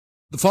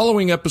The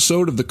following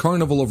episode of the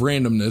Carnival of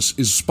Randomness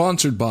is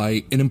sponsored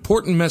by an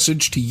important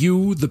message to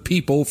you, the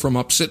people, from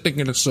Upsitnik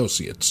and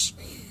Associates.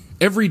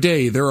 Every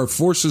day there are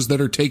forces that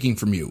are taking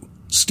from you,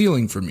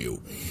 stealing from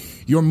you.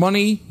 Your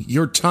money,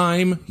 your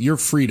time, your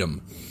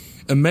freedom.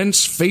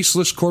 Immense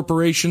faceless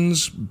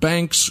corporations,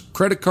 banks,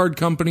 credit card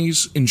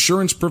companies,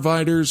 insurance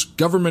providers,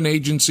 government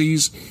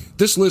agencies,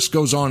 this list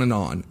goes on and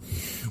on.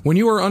 When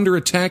you are under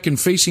attack and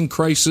facing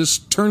crisis,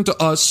 turn to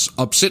us,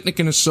 Upsitnik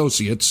and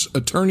Associates,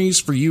 attorneys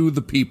for you,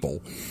 the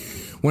people.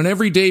 When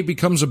every day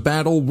becomes a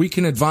battle, we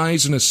can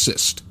advise and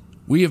assist.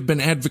 We have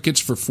been advocates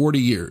for 40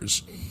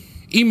 years.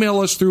 Email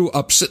us through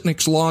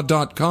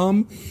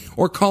upsitnikslaw.com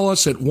or call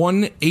us at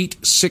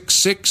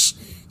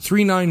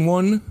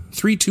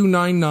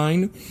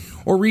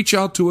 1-866-391-3299 or reach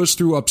out to us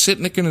through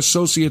Upsitnik and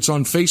Associates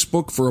on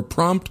Facebook for a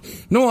prompt,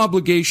 no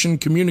obligation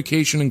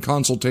communication and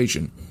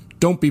consultation.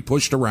 Don't be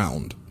pushed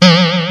around.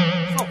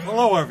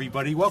 Hello,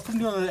 everybody. Welcome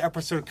to another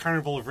episode of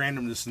Carnival of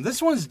Randomness. And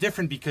this one's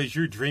different because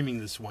you're dreaming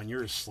this one.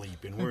 You're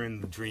asleep, and we're in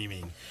the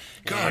dreaming.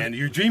 God. And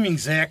you're dreaming,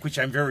 Zach, which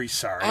I'm very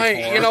sorry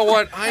for. You know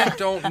what? I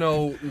don't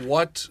know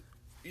what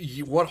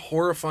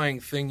horrifying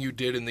thing you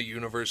did in the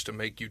universe to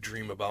make you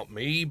dream about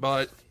me,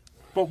 but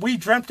we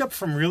dreamt up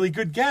some really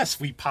good guests.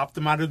 We popped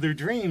them out of their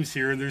dreams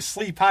here in their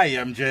sleep. Hi,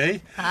 MJ.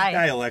 Hi.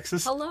 Hi,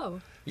 Alexis.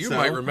 Hello. You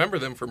might remember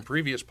them from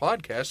previous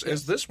podcasts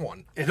as this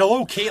one. And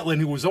hello, Caitlin,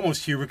 who was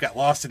almost here but got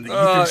lost in the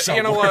ether somewhere.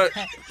 You know what?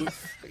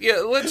 Yeah,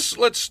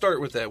 let's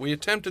start with that. We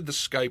attempted the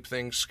Skype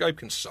thing. Skype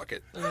can suck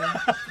it.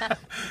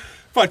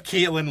 But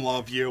Caitlin,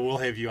 love you. We'll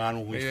have you on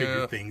when we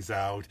figure things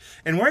out.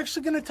 And we're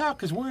actually going to talk,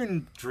 because we're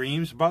in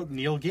dreams, about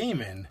Neil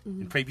Gaiman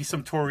and maybe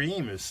some Tori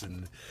Amos.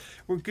 And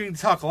we're going to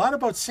talk a lot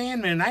about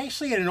Sandman. And I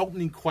actually had an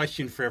opening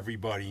question for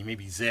everybody.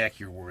 Maybe Zach,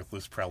 you're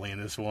worthless probably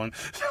in this one.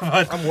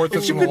 But I'm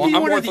worthless if you in could be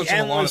I'm one of worthless the in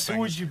a lot of endless, who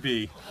things. would you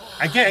be?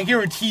 I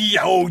guarantee you,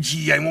 I won't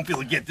be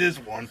able to get this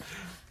one.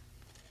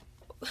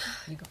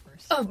 You go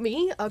first. Oh,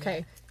 me?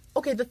 Okay.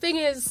 Okay, the thing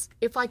is,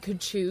 if I could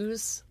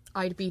choose,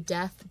 I'd be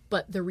Death,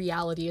 but the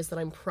reality is that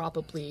I'm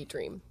probably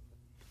Dream.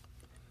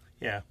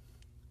 Yeah.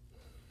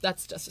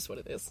 That's just what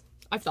it is.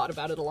 I've thought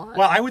about it a lot.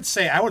 Well, I would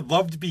say I would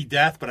love to be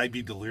Death, but I'd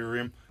be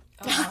Delirium.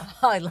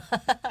 I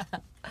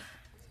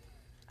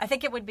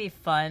think it would be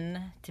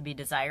fun to be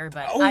Desire,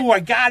 but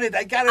I got it.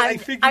 I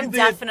figured I'm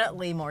that.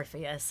 definitely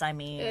Morpheus. I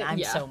mean, I'm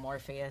yeah. so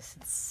Morpheus.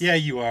 It's Yeah,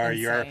 you are.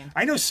 You are. insane.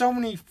 I know so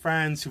many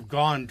friends who've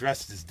gone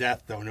dressed as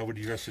Death, though.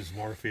 Nobody dressed as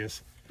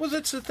Morpheus. Well,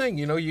 that's the thing.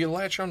 You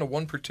latch on to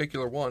one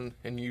particular one,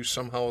 and you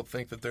somehow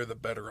think that they're the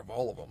better of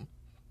all of them.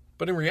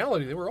 But in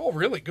reality, they were all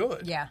really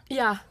good. Yeah.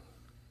 Yeah.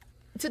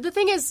 So the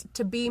thing is,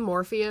 to be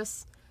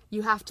Morpheus,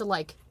 you have to,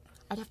 I'd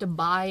have to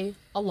buy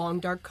a long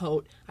dark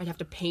coat. I'd have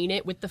to paint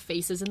it with the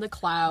faces in the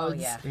clouds.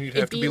 Oh, yeah. And you'd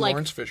have to be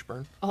Lawrence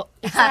Fishburne. Oh,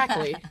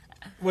 exactly.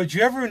 Would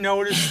you ever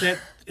notice that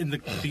in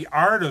the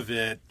art of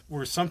it,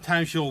 where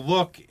sometimes you'll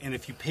look, and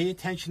if you pay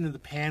attention to the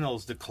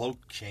panels, the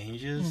cloak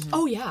changes? Mm-hmm.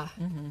 Oh, yeah.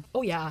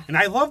 Oh, yeah. And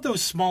I love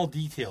those small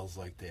details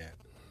like that.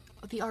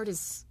 The art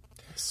is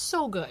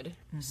so good.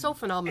 So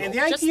phenomenal. And the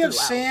just idea of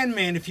throughout.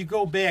 Sandman, if you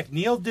go back,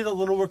 Neil did a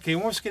little work. They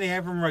were almost going to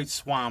have him write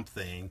Swamp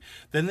Thing.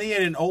 Then they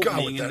had an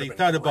opening, that and they have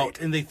thought been about,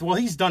 great. well,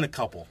 he's done a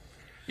couple.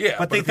 Yeah,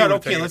 But they if he thought,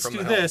 would've okay, taken it let's from do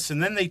the helm. this.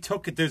 And then they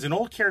took it. There's an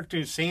old character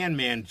in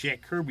Sandman,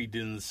 Jack Kirby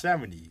did in the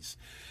 70s.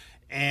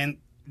 And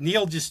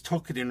Neil just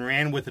took it and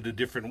ran with it a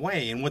different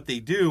way. And what they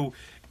do,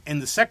 in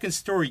the second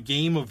story,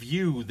 Game of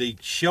You, they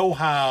show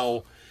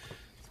how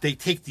they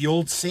take the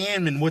old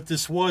Sandman, what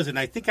this was. And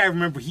I think I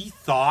remember he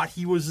thought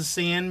he was a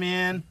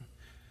Sandman.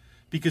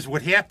 Because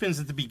what happens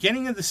at the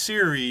beginning of the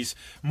series,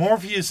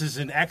 Morpheus is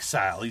in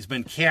exile. He's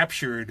been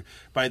captured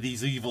by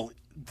these evil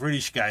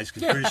British guys,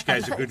 because British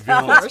guys are good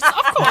villains.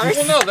 Of course.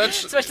 Well, no,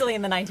 that's Especially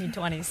in the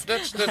 1920s.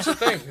 that's the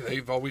thing.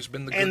 They've always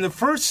been the good. And the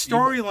first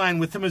storyline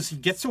with him is he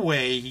gets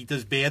away, he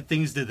does bad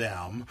things to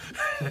them,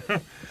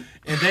 and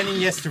then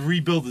he has to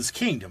rebuild his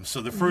kingdom.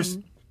 So the first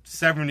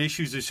 7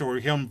 issues or so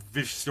are him,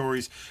 Vish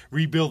stories,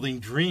 rebuilding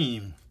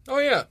Dream. Oh,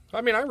 yeah.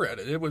 I mean, I read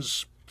it. It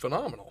was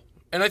phenomenal.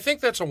 And I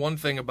think that's a one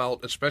thing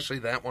about, especially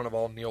that one of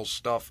all Neil's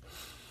stuff,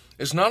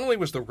 is not only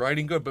was the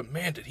writing good, but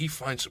man, did he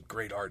find some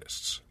great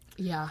artists.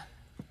 Yeah.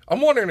 I'm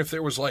wondering if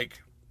there was like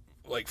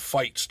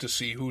fights to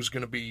see who's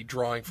going to be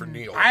drawing for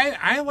Neil.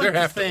 I like There to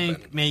have to have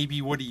think been.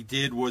 maybe what he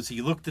did was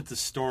he looked at the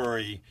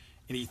story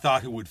and he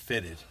thought who would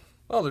fit it.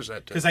 Well, there's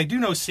that too. Because I do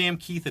know Sam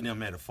Keith and him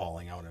had a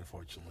falling out,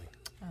 unfortunately.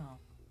 Oh.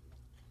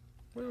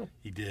 Well,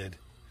 He did.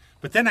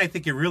 But then I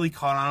think it really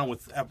caught on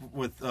with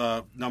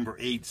number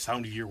 8,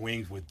 Sound of Your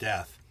Wings, with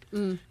Death.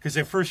 Because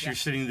at first you're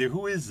sitting there,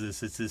 who is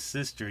this? It's his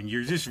sister. And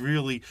you're just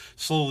really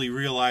slowly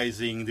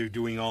realizing they're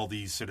doing all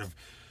these sort of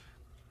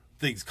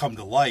things come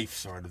to life,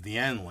 sort of, the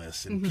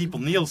endless. And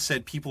Neil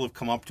said people have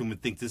come up to him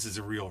and think this is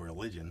a real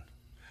religion.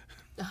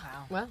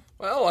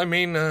 Well, I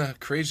mean,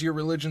 crazier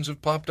religions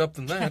have popped up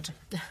than that.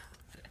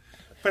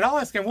 But I'll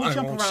ask him, we'll I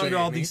jump won't around say to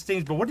all any. these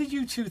things, but what did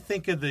you two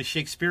think of the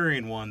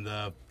Shakespearean one,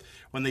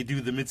 when they do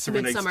the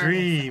Midsummer Night's Midsummer.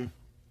 Dream?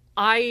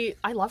 I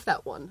love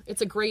that one.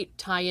 It's a great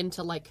tie-in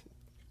to,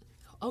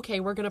 okay,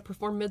 we're going to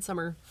perform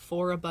Midsummer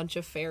for a bunch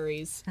of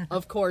fairies.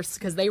 Of course,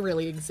 because they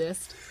really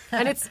exist.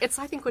 And it's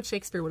I think, what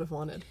Shakespeare would have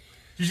wanted.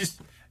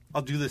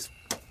 I'll do this.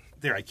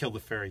 There, I killed the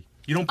fairy.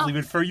 You don't believe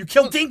in fairy, you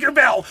killed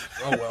Tinkerbell!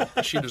 Oh,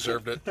 well, she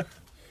deserved it.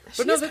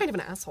 She's kind of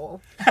an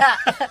asshole.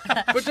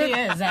 But she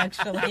is,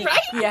 actually. Right?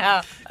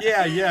 Yeah.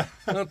 Yeah.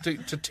 No,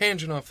 to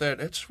tangent off that,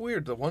 it's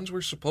weird. The ones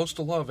we're supposed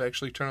to love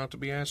actually turn out to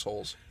be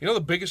assholes. You know the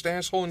biggest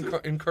asshole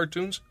in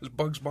cartoons is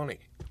Bugs Bunny.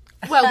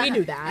 Well, we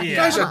knew that. Yeah.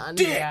 Guy's Come a on.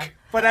 dick. Yeah.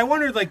 But I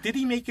wondered, like, did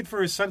he make it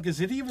for his son? Because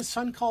did he have a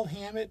son called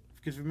Hammett?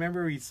 Because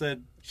remember he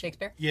said...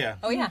 Shakespeare? Yeah.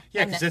 Oh, yeah.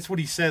 Yeah, And because that's what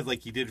he said,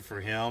 like he did it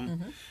for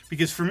him.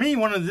 Because for me,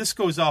 this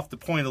goes off the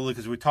point of,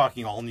 because we're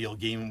talking all Neil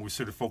Gaiman, we're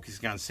sort of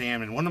focusing on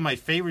Sam, and one of my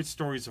favorite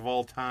stories of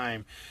all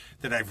time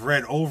that I've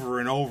read over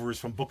and over is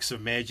from Books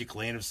of Magic,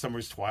 Land of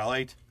Summer's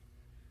Twilight.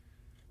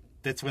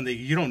 That's when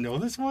you don't know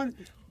this one?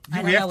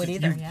 I don't know it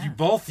either, yeah. You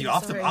both,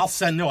 I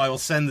will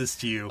send this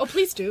to you. Oh,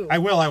 please do. I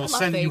will love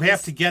send you. Vegas.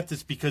 Have to get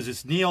this because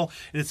it's Neil,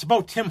 and it's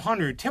about Tim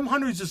Hunnard. Tim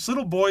Hunnard's this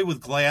little boy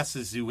with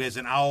glasses who has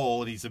an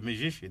owl, and he's a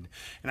magician.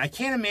 And I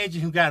can't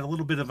imagine who got a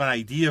little bit of an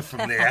idea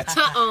from that.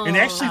 And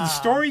actually, the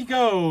story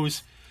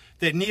goes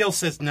that Neil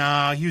says,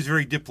 nah, he was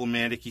very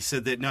diplomatic. He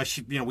said that, no,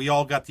 we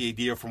all got the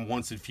idea from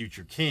Once and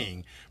Future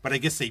King. But I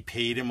guess they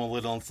paid him a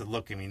little and said,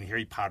 look, I mean,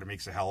 Harry Potter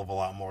makes a hell of a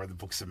lot more than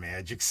Books of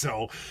Magic.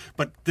 So,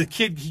 but the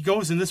kid, he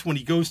goes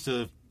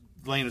to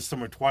Land of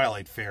Summer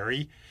Twilight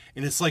Fairy,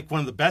 and it's like one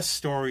of the best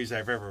stories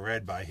I've ever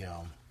read by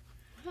him.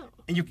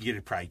 And you can get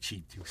it probably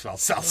cheap too, so I'll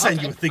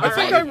send you a thing.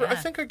 I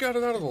think I got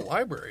it out of the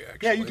library,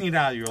 actually. Yeah, you can get it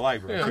out of your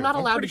library. Yeah. I'm not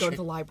I'm allowed to pretty go sure- to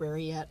the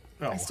library yet.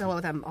 Oh. I still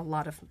owe them a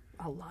lot of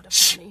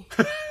money.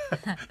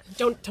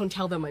 Don't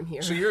tell them I'm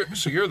here. So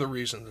you're the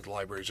reason that the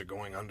libraries are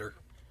going under.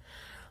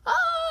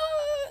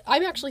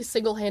 I'm actually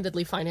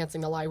single-handedly financing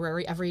the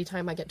library. Every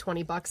time I get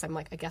 $20, I'm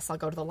like, I guess I'll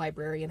go to the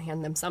library and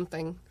hand them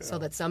something so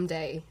that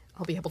someday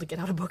I'll be able to get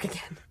out a book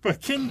again.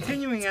 But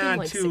continuing been on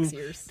like to, 6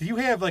 years. do you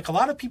have, like, a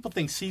lot of people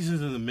think Seasons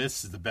of the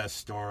Mist is the best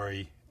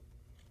story.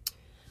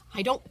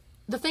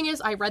 The thing is,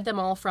 I read them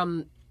all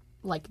from,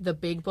 like, the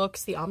big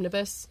books, the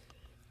omnibus,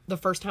 the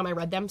first time I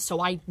read them,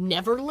 so I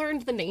never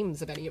learned the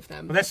names of any of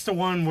them. But that's the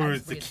one where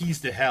it's the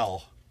keys to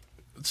hell.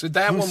 So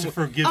that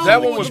Lucifer one, gives that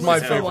them one was the my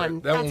keys to hell.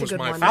 favorite. That That's one a was good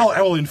my one. favorite.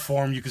 I will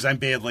inform you because I'm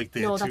bad like that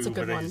No, too. that's a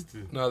good but I one. used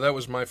to- No, that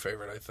was my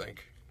favorite, I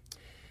think.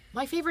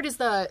 My favorite is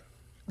the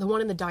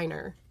one in the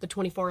diner, the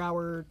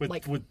 24-hour,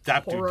 with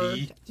Dr. horror.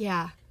 D?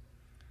 Yeah.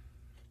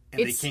 And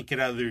they It's- can't get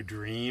out of their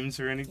dreams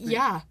or anything?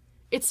 Yeah.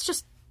 It's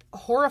just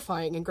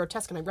horrifying and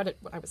grotesque, and I read it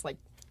when I was, like,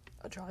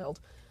 a child.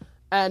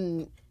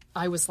 And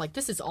I was like,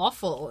 this is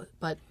awful,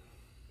 but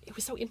it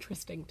was so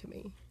interesting to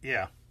me.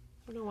 Yeah.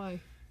 I don't know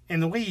why.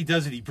 And the way he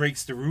does it, he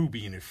breaks the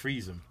ruby and it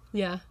frees him.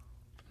 Yeah.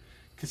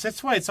 Because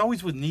that's why it's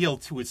always with Neil,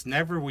 too. It's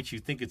never what you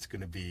think it's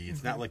going to be.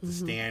 It's not like the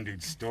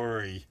standard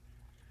story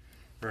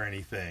or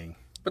anything.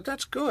 But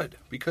that's good,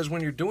 because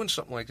when you're doing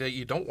something like that,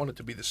 you don't want it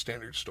to be the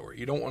standard story.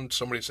 You don't want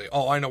somebody to say,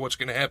 oh, I know what's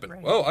going to happen.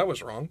 Right. Well, I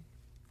was wrong.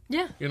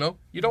 Yeah. You know?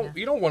 You don't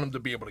want them to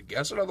be able to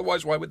guess it,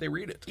 otherwise why would they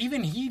read it?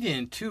 Even he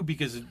didn't, too,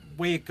 because the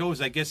way it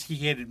goes, I guess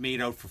he had it made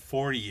out for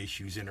 40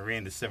 issues and it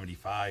ran to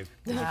 75.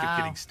 Look at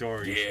getting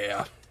stories.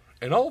 Yeah.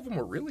 And all of them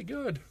were really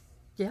good.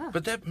 Yeah.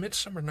 But that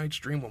Midsummer Night's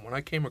Dream one, when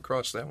I came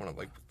across that one, I'm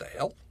like, what the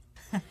hell?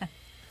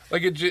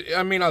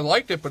 I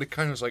liked it, but it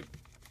kind of was like,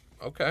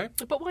 okay.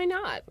 But why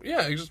not?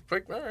 Yeah, he's just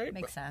like, all right.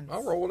 Makes sense.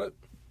 I'll roll with it.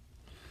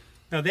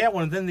 Now, that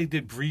one, then they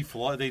did Brief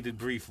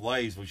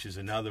Lives, which is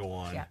another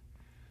one. Yeah.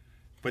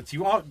 But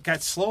you all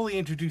got slowly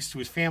introduced to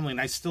his family, and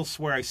I still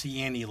swear I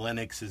see Annie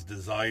Lennox as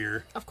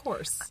Desire. Of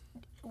course.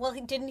 Well,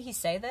 didn't he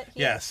say that?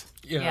 Yes.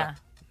 Yeah.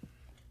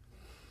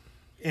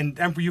 And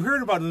you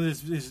heard about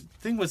his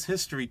thing was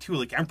history, too.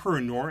 Like Emperor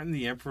Norton,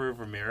 the Emperor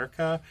of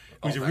America,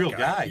 he was a that real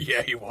guy.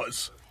 Yeah, he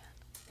was.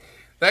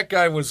 That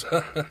guy was...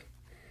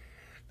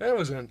 that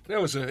was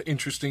an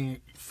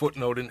interesting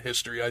footnote in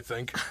history, I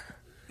think.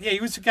 Yeah,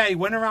 he was a guy. He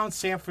went around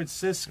San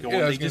Francisco, Yeah, I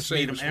and was they gonna just say made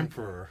he him was-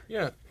 emperor.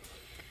 Yeah.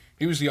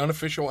 He was the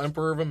unofficial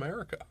Emperor of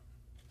America.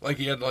 Like,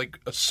 he had, like,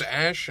 a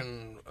sash,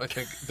 and I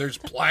think there's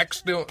plaques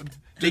still.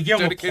 They give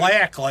him a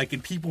dedicated- plaque,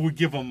 and people would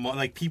give him,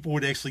 people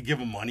would actually give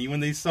him money when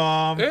they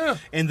saw him. Yeah.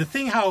 And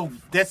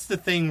that's the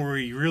thing where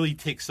he really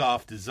takes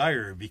off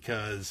Desire,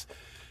 because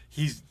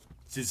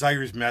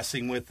Desire's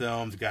messing with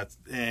him,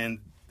 and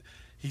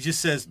he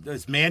just says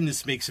his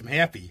madness makes him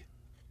happy.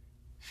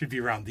 Should be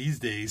around these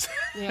days.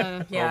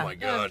 Yeah. Yeah. Oh, my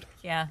God.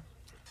 Yeah.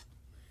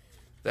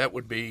 That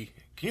would be...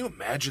 Can you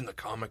imagine the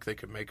comic they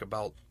could make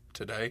about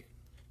today?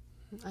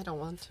 I don't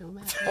want to,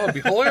 Matt. Oh, it'd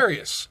be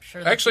hilarious.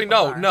 Sure that Actually,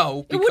 people no, are.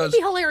 no, It wouldn't because be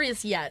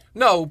hilarious yet.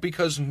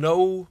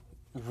 no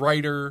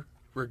writer,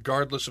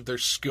 regardless of their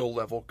skill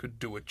level, could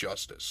do it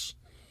justice.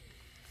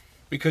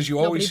 Because you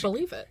Nobody always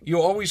believe it.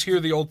 You always hear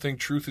the old thing: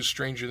 truth is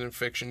stranger than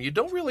fiction. You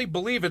don't really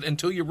believe it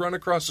until you run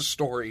across a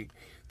story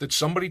that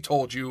somebody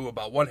told you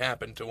about what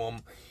happened to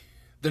them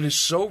that is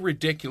so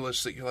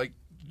ridiculous that you're like,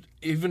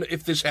 even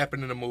if this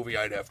happened in a movie,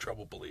 I'd have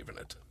trouble believing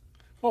it.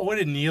 Well, what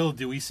did Neil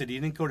do? He said he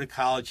didn't go to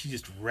college. He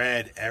just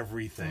read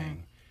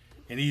everything.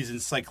 And he's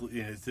it's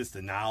just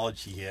the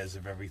knowledge he has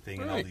of everything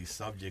and all Right. these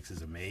subjects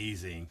is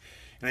amazing.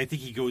 And I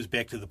think he goes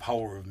back to the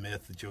power of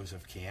myth with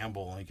Joseph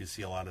Campbell, and you can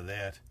see a lot of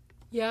that.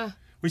 Yeah.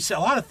 Which a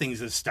lot of things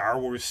that Star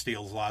Wars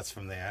steals lots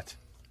from that.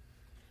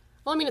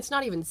 Well, I mean, it's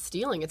not even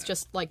stealing. It's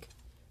just like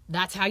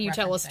that's how you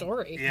tell a Referencing.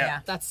 story.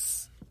 Yeah.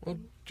 That's Well,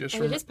 just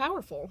and it is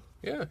powerful.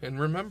 yeah, and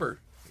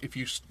remember, if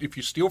you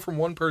steal from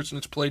one person,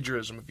 it's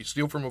plagiarism. If you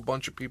steal from a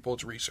bunch of people,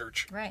 it's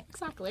research. Right.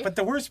 Exactly. But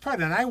the worst part,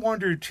 and I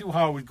wondered too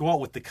how it would go out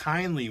with the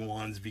kindly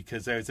ones,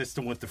 because that's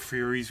the one with the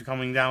Furies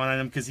coming down on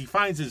him, because he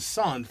finds his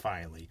son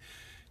finally.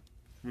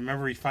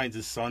 Remember, he finds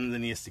his son, and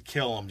then he has to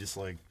kill him, just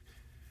like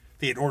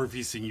they had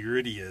Orpheus and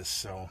Eurydice,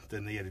 so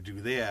then they had to do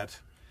that.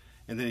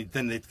 And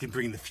then they can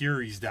bring the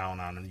Furies down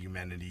on the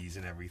Eumenides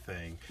and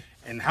everything.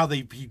 And how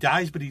he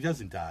dies, but he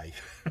doesn't die.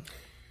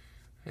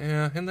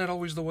 Yeah, isn't that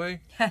always the way?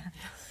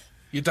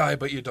 You die,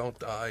 but you don't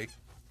die.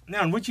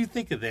 Now, and what'd you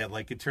think of that,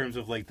 like, in terms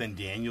of, like, then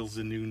Daniel's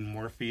the new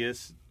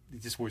Morpheus? He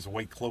just wears a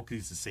white cloak,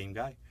 he's the same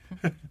guy?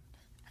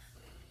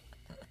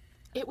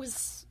 It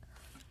was.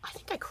 I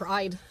think I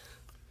cried.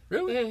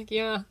 Really?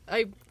 Yeah.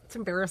 It's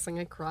embarrassing.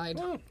 I cried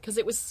Oh. because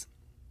it was.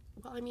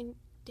 Well, I mean,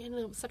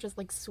 Daniel was such a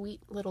sweet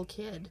little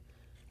kid,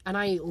 and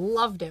I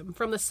loved him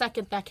from the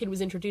second that kid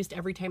was introduced.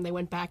 Every time they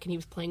went back and he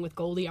was playing with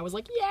Goldie, I was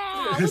like,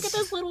 "Yeah, look at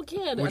this little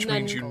kid." Which and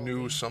then, means you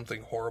knew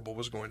something horrible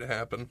was going to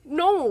happen.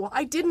 No,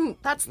 I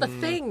didn't. That's the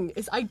thing.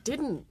 Is I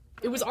didn't.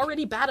 It was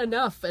already bad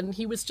enough, and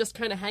he was just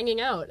kind of hanging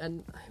out,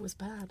 and it was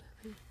bad.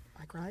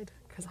 I cried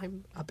because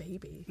I'm a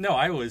baby. No,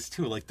 I was,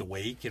 too, like, the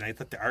Wake, and I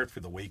thought the art for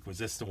the Wake was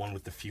this the one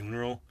with the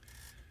funeral.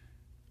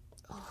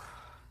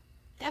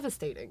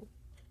 Devastating.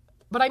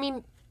 But I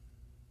mean,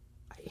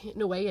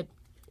 in a way, it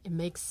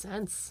makes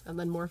sense. And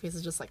then Morpheus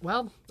is just like,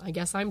 well, I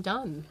guess I'm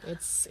done.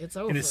 It's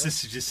over. And his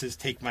sister just says,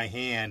 take my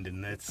hand,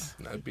 and that's...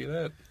 That'd be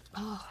that.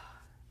 Well,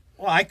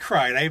 I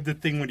cried. I have the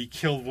thing when he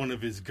killed one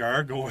of his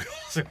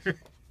gargoyles.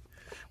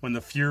 When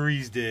the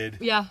Furies did.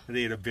 Yeah.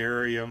 They had to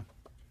bury him.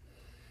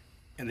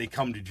 And they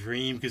come to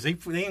dream, because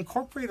they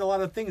incorporate a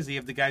lot of things. They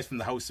have the guys from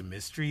the House of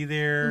Mystery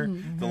there,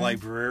 the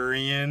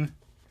librarian.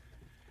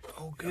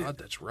 Oh, God,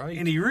 that's right.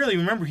 And he really,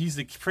 remember, he's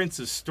the Prince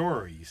of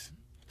Stories.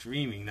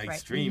 Dreaming, Night's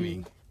Right.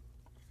 Dreaming.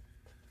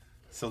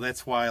 So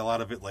that's why a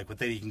lot of it, like, with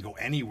that, he can go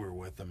anywhere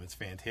with them. It's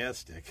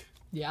fantastic.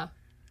 Yeah.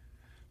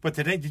 But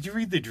today, did you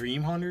read The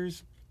Dream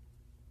Hunters?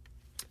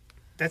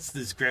 That's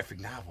this graphic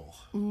novel.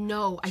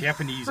 No, I've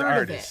Japanese heard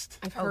artist.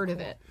 Of it. I've heard of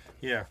cool. it.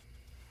 Yeah.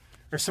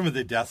 Or some of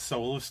the Death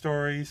Solo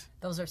stories.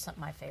 Those are some of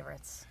my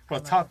favorites. Well,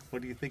 I love talk.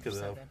 What do you think of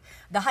them. So those? good.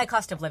 The High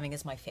Cost of Living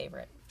is my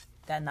favorite.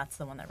 Then that's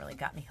the one that really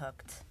got me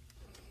hooked.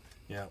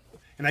 Yeah.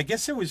 And I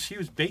guess she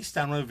was based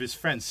on one of his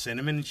friends,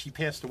 Cinnamon, and she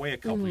passed away a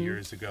couple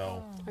years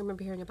ago. I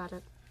remember hearing about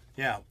it.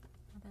 Yeah.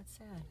 Oh, that's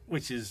sad.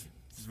 Which is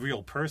a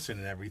real person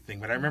and everything.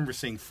 But I remember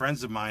seeing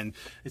friends of mine.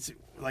 It's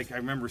like I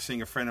remember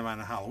seeing a friend of mine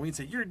on Halloween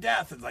say, "You're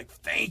Death." It's like,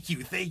 thank you.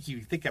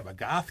 You think I'm a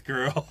goth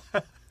girl.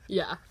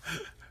 Yeah.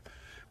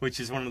 Which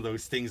is one of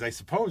those things, I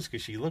suppose,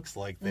 because she looks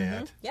like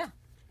that. Yeah.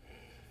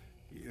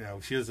 You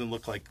know, she doesn't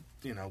look like,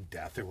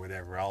 Death or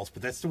whatever else.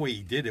 But that's the way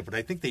he did it. But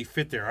I think they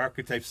fit their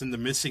archetypes. And the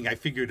missing, I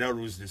figured out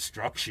it was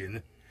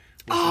Destruction.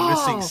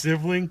 Was the missing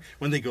sibling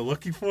when they go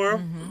looking for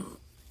him.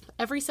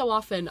 Every so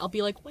often, I'll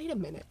be like, wait a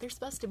minute, there's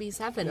supposed to be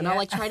 7. And I'll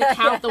like try to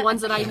count the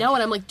ones that I know.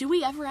 And I'm like, do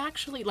we ever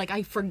actually, like,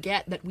 I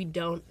forget that we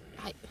don't.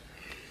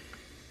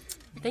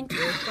 Thank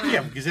you.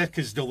 Yeah,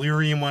 because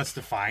Delirium wants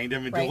to find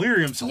him. And Right.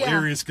 Delirium's Yeah.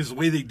 hilarious because the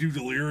way they do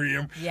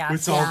Delirium Yeah.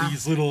 with all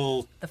these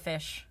little... The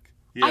fish.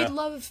 Yeah. I'd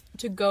love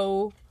to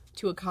go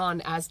to a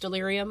con as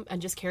Delirium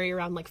and just carry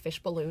around like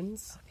fish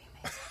balloons.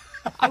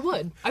 I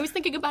would. I was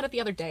thinking about it the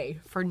other day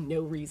for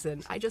no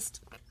reason.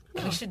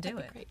 We should do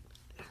it. Great.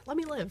 Let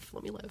me live.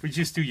 We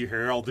just do your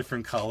hair all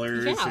different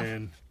colors Yeah.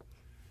 and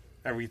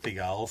everything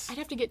else. I'd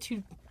have to get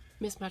 2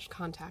 mismatched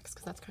contacts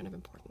because that's kind of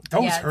important.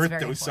 Those Yeah, it's hurt,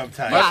 very those important.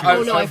 sometimes. Yeah. I've-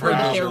 Oh no, I've heard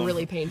that heard they're of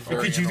really painful.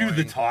 very Could you do the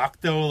annoying.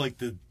 talk, though? Like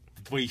the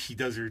way she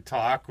does her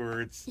talk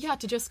where it's... Yeah,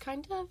 to just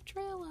kind of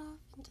trail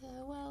off into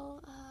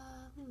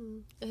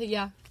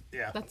yeah.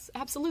 Yeah. That's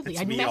absolutely.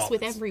 It's I'd me mess all-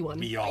 with it's everyone.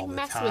 me all I'd the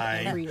mess time.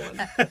 with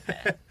everyone.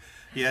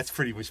 Yeah, that's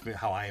pretty much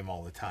how I am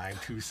all the time,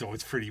 too. So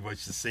it's pretty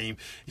much the same.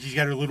 She's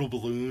got her little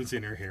balloons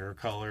in her hair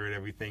color and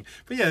everything.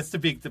 But yeah, it's the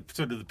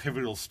sort of the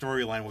pivotal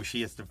storyline where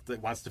she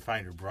wants to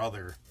find her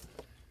brother.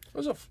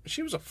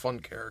 She was a fun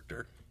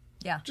character.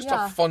 Yeah. Just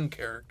Yeah. a fun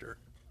character.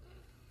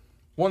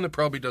 One that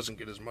probably doesn't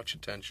get as much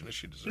attention as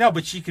she deserves. No,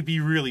 but she could be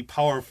really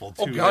powerful,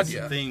 too. Oh, God, That's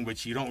yeah. the thing,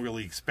 but you don't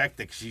really expect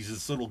it 'cause she's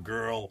this little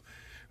girl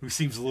who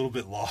seems a little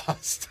bit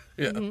lost.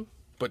 Yeah.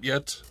 But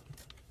yet,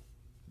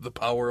 the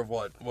power of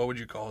what? What would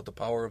you call it? The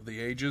power of the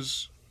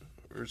ages?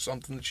 Or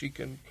something that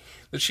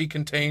she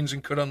contains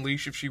and could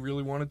unleash if she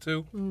really wanted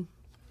to?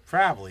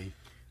 Probably.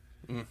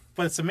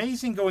 But it's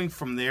amazing going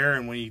from there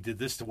and when he did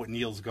this to what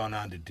Neil's gone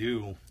on to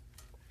do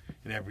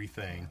and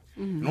everything.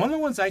 And one of the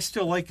ones I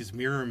still like is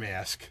Mirror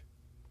Mask.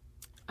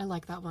 I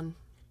like that one.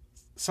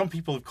 Some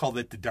people have called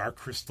it the Dark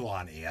Crystal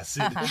on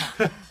acid.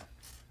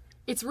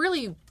 It's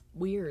really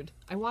weird.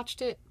 I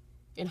watched it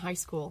in high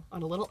school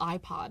on a little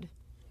iPod,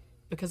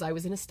 because I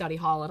was in a study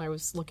hall and I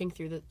was looking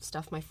through the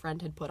stuff my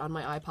friend had put on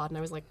my iPod, and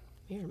I was like,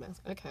 "Here,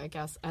 okay, I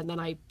guess." And then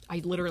I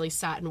literally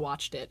sat and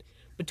watched it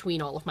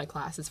between all of my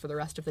classes for the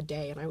rest of the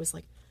day, and I was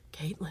like,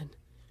 "Caitlin,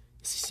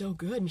 this is so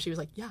good." And she was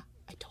like, "Yeah,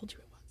 I told you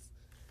it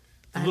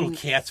was." The little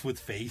cats with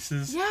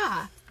faces.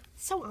 Yeah.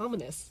 So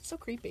ominous. So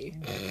creepy.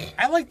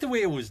 I like the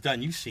way it was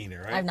done. You've seen it,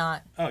 right? I've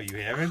not. Oh, you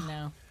haven't?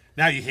 No.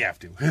 Now you have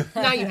to.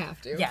 Now you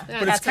have to. Yeah.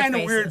 But it's Cats with kind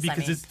of weird faces, I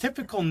because mean. it's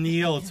typical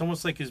Neil. It's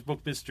almost like his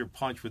book, Mr.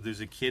 Punch, where there's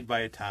a kid by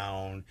a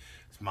town,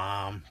 his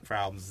mom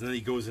problems, and then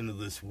he goes into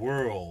this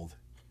world.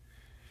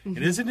 And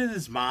isn't it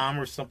his mom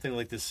or something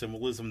like the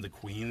symbolism, the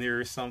queen there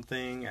or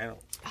something?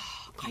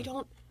 I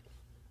don't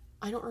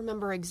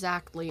remember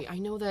exactly. I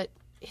know that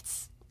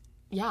it's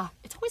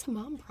always a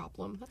mom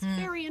problem. That's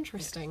very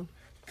interesting.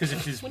 Because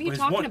if his, What are you his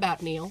talking one,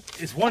 about, Neil?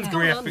 His one What's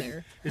going on graphic,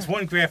 there? his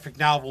one graphic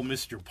novel,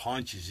 Mr.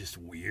 Punch, is just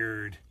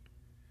weird.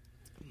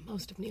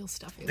 Most of Neil's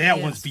stuff is. That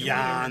yes, one's weird.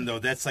 beyond, though.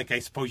 That's like, I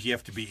suppose you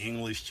have to be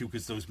English, too,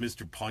 because those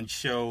Mr. Punch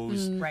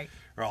shows Right.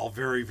 are all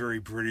very, very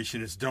British,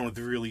 and it's done with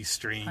really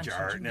strange Punch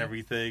art and and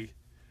everything.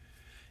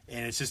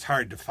 And it's just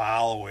hard to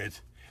follow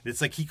it.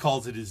 It's like he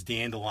calls it his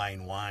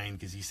dandelion wine,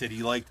 because he said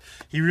he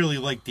really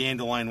liked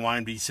dandelion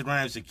wine, but he said, when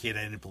I was a kid,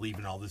 I didn't believe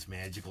in all this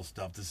magical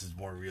stuff. This is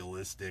more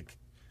realistic.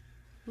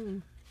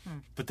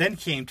 But then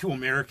came to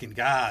American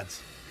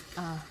Gods.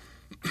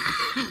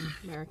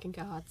 American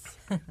Gods.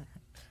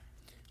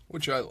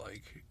 Which I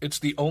like. It's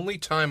the only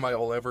time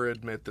I'll ever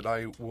admit that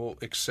I will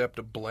accept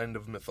a blend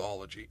of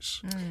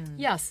mythologies.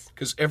 Yes.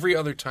 Because every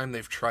other time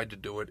they've tried to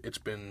do it, it's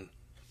been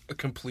a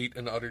complete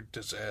and utter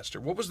disaster.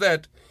 What was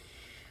that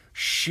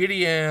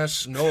shitty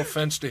ass, no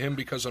offense to him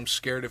because I'm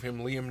scared of him,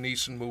 Liam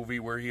Neeson movie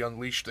where he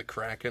unleashed the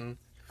Kraken?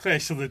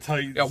 Clash of the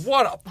Titans. Yeah,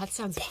 what a That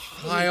sounds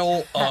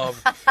pile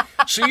of...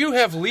 So you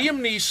have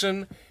Liam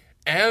Neeson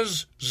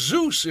as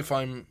Zeus, if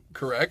I'm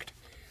correct,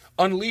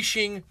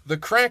 unleashing the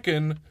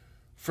Kraken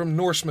from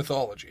Norse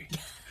mythology.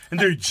 And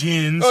they're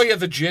gins. Oh yeah,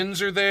 the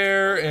Jinns are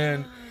there,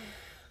 and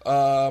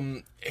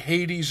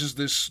Hades is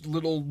this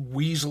little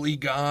Weasley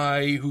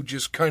guy who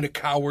just kind of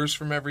cowers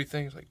from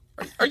everything. It's like,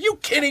 are you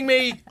kidding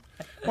me?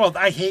 Well,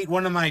 I hate,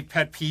 one of my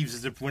pet peeves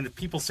is if when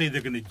people say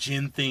they're going to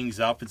gin things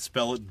up and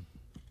spell it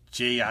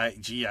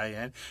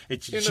Jingin.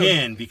 It's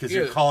gin because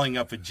they're calling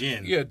up a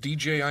gin. Yeah,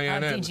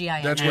 DJINN.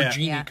 DGINN. That's where Yeah.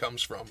 genie Yeah.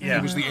 comes from. Yeah.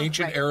 It was the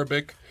ancient Right.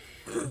 Arabic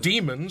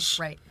demons,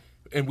 Right.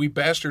 and we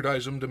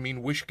bastardized them to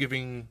mean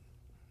wish-giving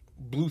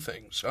blue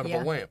things out of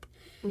Yeah. a lamp.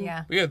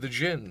 Yeah. Yeah, the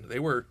jinn. They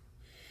were...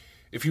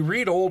 If you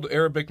read old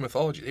Arabic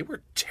mythology, they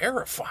were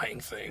terrifying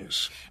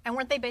things. And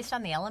weren't they based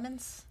on the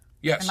elements?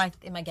 Yes.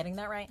 Am I getting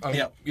that right?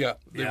 Yep. Yeah.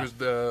 There Yeah. was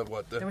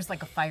There was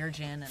like a fire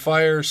gin. And,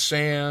 fire,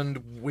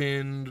 sand,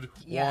 wind,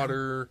 Yeah.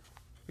 water.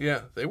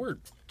 Yeah, they were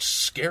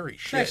scary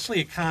It's shit.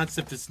 actually a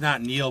concept that's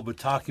not Neil, but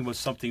talking about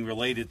something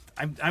related.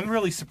 I'm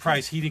really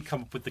surprised he didn't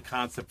come up with the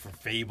concept for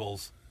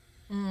Fables.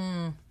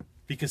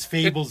 Because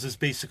Fables is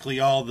basically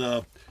all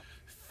the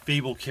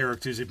Fable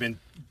characters have been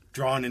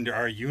drawn into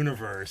our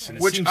universe. And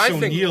it Which seems I so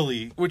think,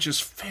 Neil-y. which is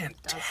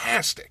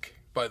fantastic,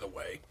 by the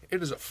way.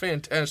 It is a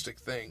fantastic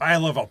thing. I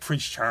love how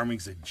Prince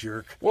Charming's a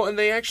jerk. Well, and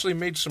they actually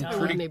made some Oh,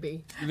 pretty.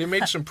 maybe. They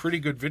made some pretty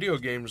good video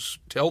games.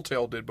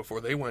 Telltale did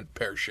before they went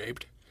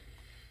pear-shaped,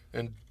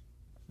 and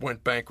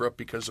went bankrupt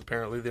because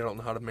apparently they don't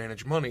know how to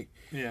manage money.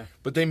 Yeah.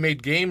 But they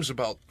made games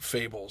about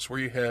fables where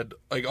you had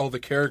like all the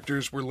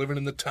characters were living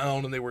in the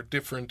town and they were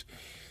different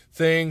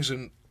things.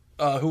 And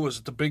who was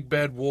it? The Big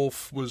Bad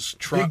Wolf was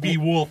trying. Big B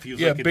Wolf. He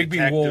was like a Big B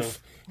detective.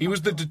 Wolf. He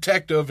was the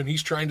detective, and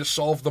he's trying to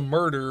solve the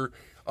murder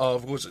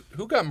of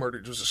who got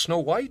murdered? Was it Snow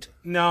White?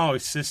 No,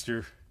 his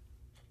sister.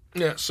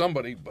 Yeah,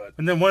 somebody. But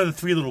And then one of the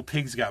three little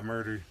pigs got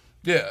murdered.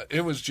 yeah,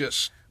 it was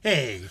just.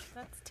 Hey.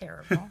 That's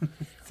terrible.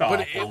 It's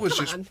But awful. it was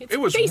Come just. on. It's It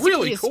was basically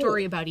really a cool.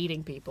 story about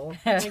eating people.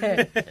 They were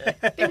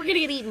going to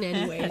get eaten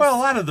anyway. Well, a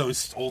lot of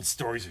those old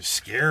stories are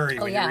scary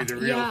when yeah. you read the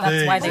real Yeah. things.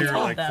 That's why they They're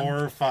told like them.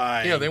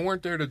 horrifying. Yeah, they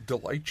weren't there to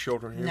delight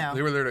children. No.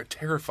 They were there to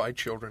terrify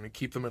children and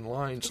keep them in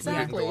line so they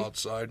didn't Exactly. go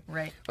outside.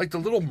 Right. Like the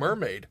Little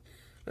Mermaid.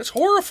 That's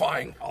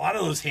horrifying. A lot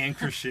of those Han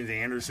Christian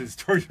Andersen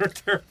stories are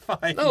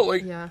terrifying. No,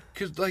 like, Yeah.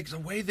 because like the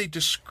way they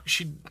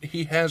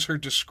he has her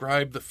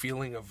describe the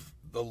feeling of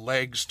the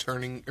legs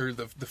turning or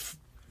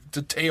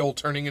the tail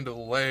turning into the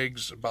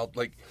legs, about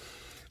like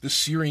the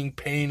searing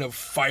pain of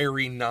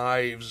fiery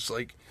knives.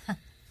 Like that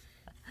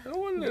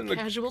wasn't in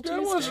Casual that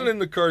Tuesday. wasn't in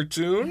the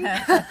cartoon.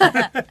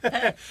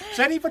 Does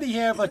anybody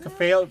have like a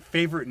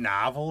favorite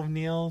novel of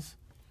Neil's?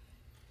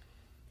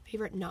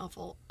 Favorite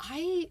novel?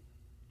 I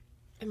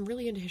am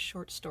really into his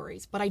short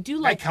stories, but I do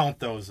I like count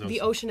those.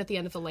 The Ocean at the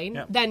End of the Lane.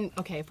 Yeah. Then,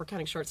 okay, if we're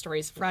counting short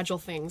stories, Fragile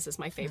Things is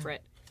my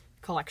favorite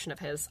collection of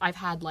his. I've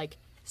had like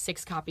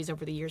 6 copies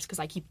over the years because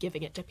I keep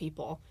giving it to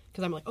people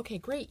because I'm like, okay,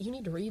 great, you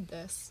need to read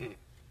this.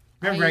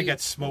 Remember, I I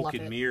got Smoke love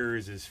and it.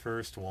 Mirrors, his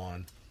first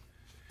one.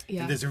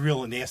 Yeah. And there's a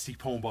real nasty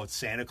poem about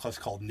Santa Claus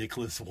called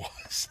Nicholas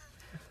Was.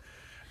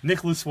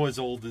 Nicholas was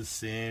old as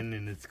sin,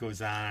 and it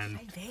goes on.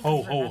 I vaguely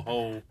Ho, ho, remember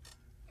ho.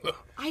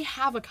 I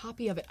have a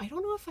copy of it. I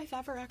don't know if I've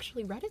ever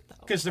actually read it, though.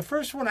 Because the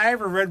first one I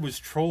ever read was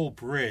Troll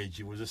Bridge.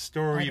 It was a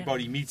story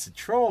about he meets a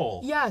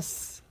troll.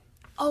 Yes.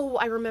 Oh,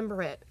 I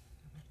remember it.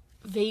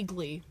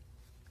 Vaguely.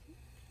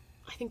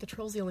 I think the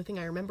troll's the only thing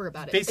I remember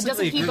about it. Basically,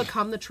 Doesn't he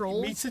become the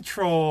troll? He meets a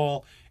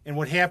troll, and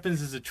what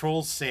happens is the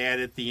troll's sad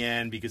at the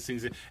end because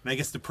things... And I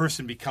guess the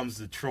person becomes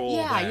the troll.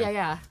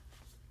 Yeah.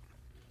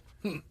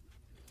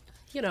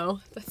 You know,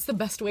 that's the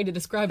best way to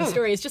describe a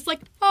story. It's just like,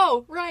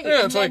 oh, right. Yeah,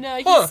 and it's then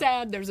like, he's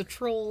sad, there's a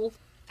troll.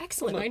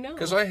 Excellent, I know.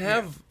 Because I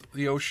have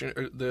the ocean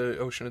at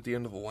the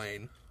end of the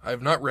lane. I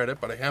have not read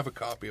it, but I have a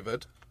copy of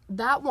it.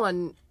 That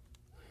one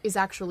is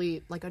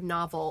actually like a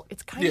novel.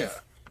 It's kind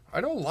of,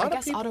 I know a lot I of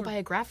guess, people...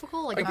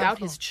 autobiographical, like about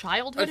his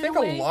childhood I think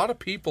in a way. a lot of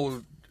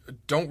people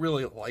don't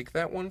really like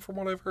that one from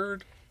what I've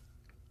heard.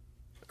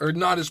 Or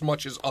not as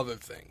much as other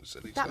things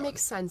that he's That done.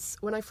 makes sense.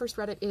 When I first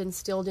read it, it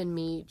instilled in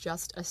me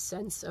just a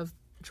sense of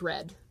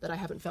dread that I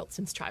haven't felt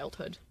since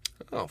childhood.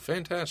 Oh,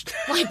 fantastic.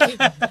 Like,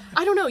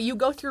 I don't know, you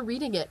go through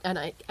reading it, and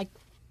I,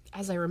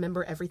 as I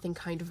remember, everything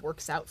kind of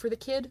works out for the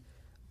kid,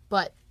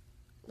 but,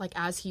 like,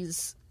 as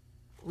he's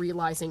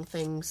realizing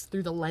things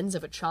through the lens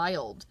of a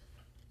child,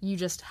 you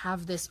just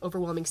have this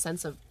overwhelming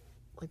sense of,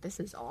 like, this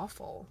is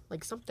awful.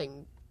 Like,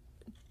 something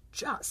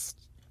just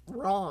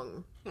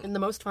wrong, in the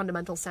most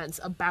fundamental sense,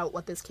 about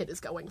what this kid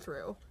is going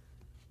through.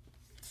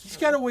 He's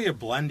got a way of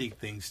blending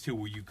things, too,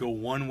 where you go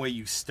one way,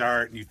 you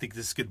start, and you think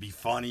this could be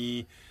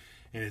funny,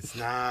 and it's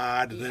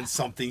not, and then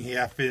something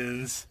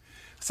happens.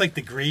 It's like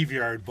the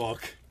Graveyard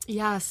Book.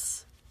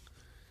 Yes.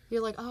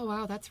 You're like, oh,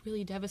 wow, that's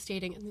really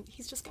devastating. And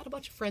he's just got a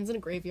bunch of friends in a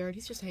graveyard.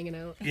 He's just hanging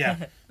out.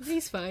 Yeah.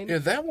 He's fine. Yeah,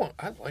 that one,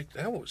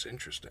 that one was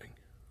interesting.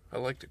 I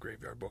liked the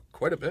Graveyard Book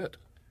quite a bit.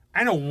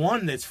 I know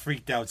one that's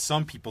freaked out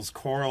some people's,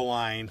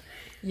 Coraline.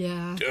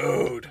 Yeah.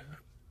 Dude.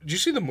 Did you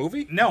see the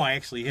movie? No, I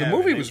actually haven't. The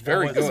movie was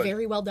very It was good.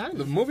 very well done.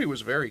 The movie was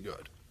very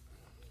good.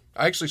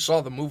 I actually saw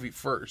the movie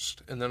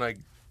first, and then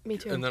Me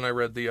too. And then I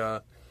read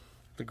the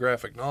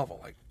graphic novel.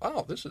 Like,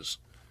 wow, this is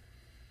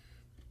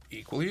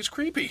equally as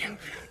creepy.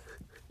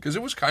 Because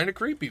it was kind of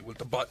creepy with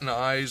the button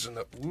eyes and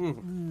the...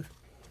 Ooh.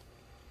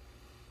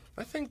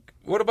 I think...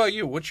 What about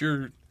you? What's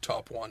your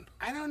top one?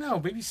 I don't know.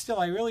 Maybe still,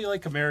 I really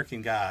like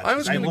American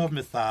Gods. I love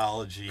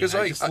mythology.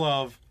 I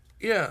love...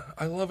 Yeah,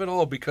 I love it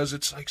all because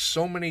it's like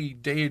so many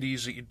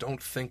deities that you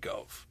don't think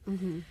of.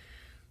 Mm-hmm.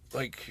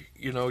 Like,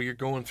 you know, you're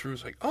going through,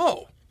 it's like,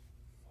 oh,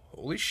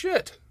 holy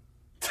shit.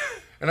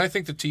 And I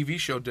think the TV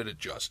show did it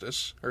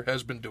justice, or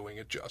has been doing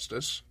it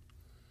justice.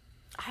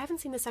 I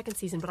haven't seen the second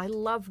season, but I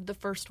loved the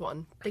first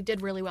one. They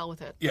did really well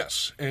with it.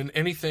 Yes, and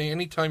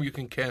anytime you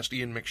can cast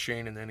Ian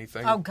McShane in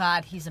anything. Oh,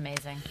 God, he's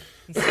amazing.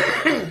 He's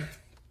so good.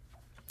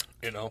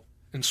 You know,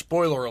 and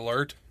spoiler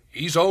alert,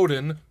 he's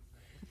Odin,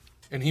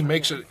 and he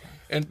makes it...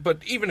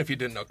 But even if you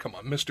didn't know, come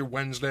on, Mr.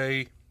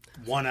 Wednesday...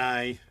 One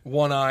Eye,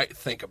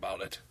 think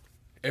about it.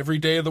 Every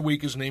day of the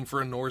week is named for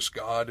a Norse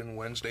god, and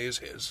Wednesday is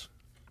his.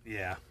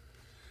 yeah.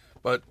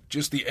 But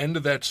just the end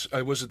of that,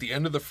 I was at the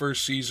end of the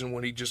first season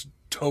when he just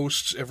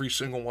toasts every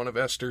single one of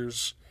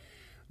Esther's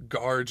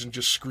guards and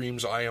just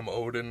screams, I am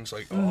Odin. It's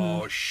like,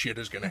 oh, shit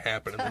is going to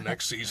happen in the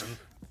next season.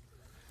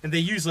 And they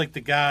use, like,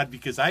 the god,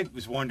 because I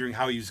was wondering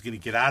how he was going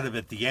to get out of it.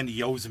 At the end,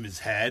 he owes him his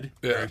head,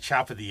 or a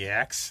chop of the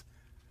axe.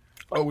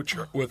 Oh, with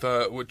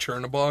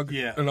Chernobog?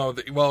 Yeah. No,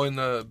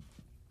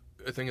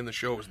 I think in the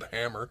show it was the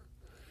hammer.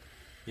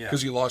 Yeah.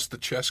 Because he lost the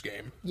chess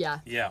game. Yeah.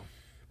 Yeah.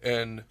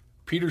 And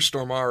Peter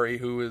Stormare,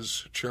 who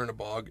is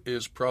Chernobog,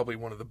 is probably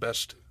one of the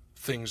best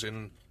things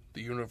in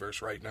the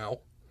universe right now.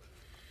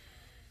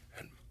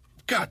 And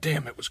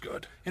goddamn, it was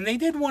good. And they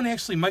did one,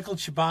 actually. Michael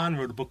Chabon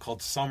wrote a book called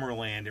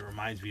Summerland. It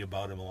reminds me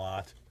about him a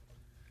lot.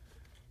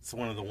 It's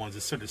one of the ones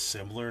that's sort of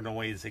similar in a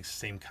way. It takes the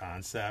same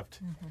concept.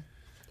 Mm-hmm.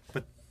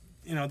 But,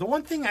 you know, the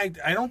one thing I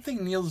don't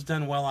think Neil's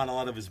done well on a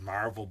lot of his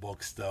Marvel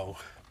books, though.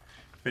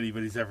 If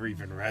anybody's ever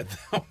even read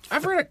them.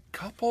 I've read a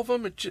couple of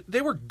them.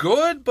 They were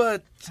good,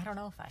 but... I don't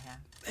know if I have.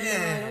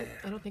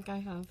 I don't think I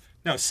have.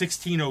 No,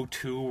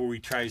 1602, where he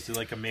tries to,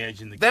 like,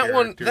 imagine the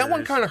characters. That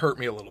one kind of hurt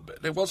me a little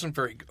bit. It wasn't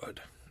very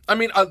good. I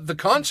mean, the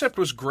concept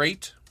was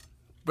great,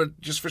 but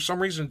just for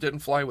some reason it didn't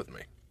fly with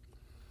me.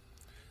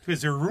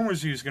 Because there were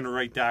rumors he was going to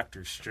write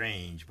Doctor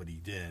Strange, but he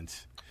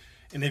didn't.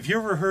 And have you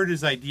ever heard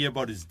his idea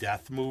about his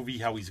death movie,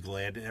 how he's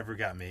glad it never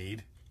got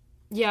made?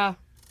 Yeah.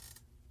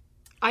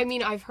 I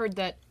mean, I've heard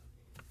that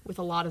with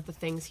a lot of the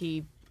things,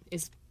 he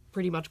is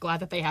pretty much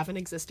glad that they haven't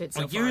existed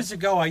so far. Years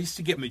ago, I used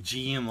to get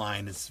Mageean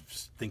line.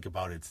 Think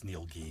about it, it's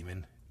Neil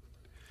Gaiman.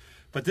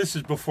 But this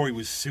is before he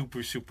was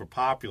super, super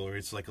popular.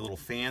 It's like a little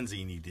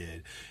fanzine he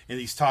did. And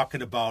he's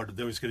talking about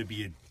there was going to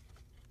be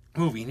a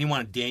movie, and he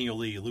wanted Daniel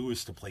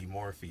Day-Lewis to play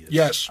Morpheus.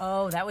 Yes.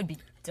 Oh, that would be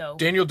dope.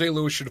 Daniel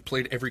Day-Lewis should have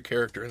played every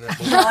character in that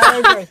movie.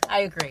 No,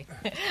 I agree.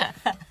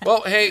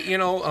 Well, hey, you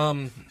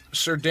know,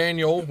 Sir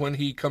Daniel, when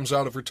he comes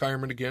out of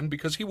retirement again,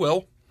 because he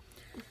will.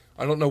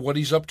 I don't know what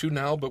he's up to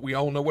now, but we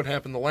all know what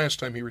happened the last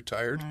time he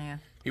retired. Yeah.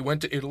 He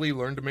went to Italy,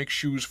 learned to make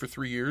shoes for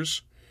 3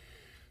 years,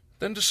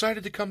 then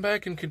decided to come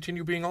back and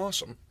continue being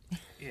awesome.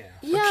 Yeah.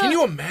 Yeah. Can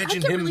you imagine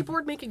I get him- really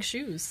bored making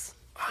shoes.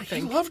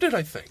 He loved it,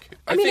 I think.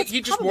 I mean, think it's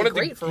he just probably wanted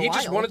great for a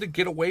while. wanted to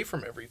get away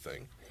from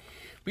everything.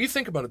 But you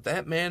think about it,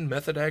 that man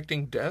method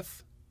acting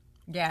death.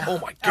 Yeah. Oh,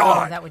 my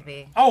God. that would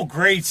be. Oh,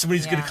 great!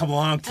 Somebody's Yeah. going to come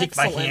along, take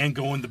my Excellent. hand,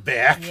 go in the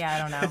back.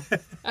 Yeah,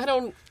 I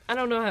don't know. I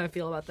don't know how I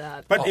feel about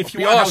that. But Oh, if it'd you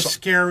be want awesome. how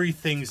scary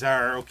things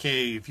are,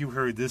 okay, if you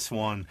heard this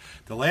one,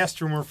 the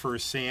last rumor for a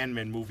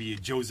Sandman movie,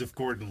 Joseph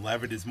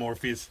Gordon-Levitt is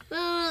Morpheus.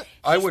 I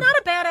He's would. not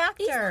a bad actor.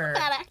 He's not a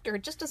bad actor.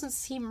 It just doesn't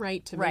seem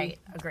right to me. Right.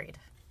 Agreed.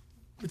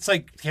 It's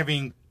like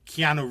having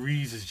Keanu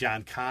Reeves as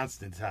John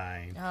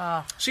Constantine.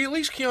 See, at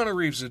least Keanu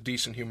Reeves is a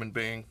decent human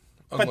being.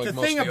 But unlike the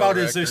most thing of the about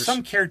other it is there's actors.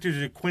 some characters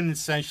that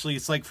quintessentially,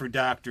 it's like for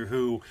Doctor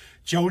Who,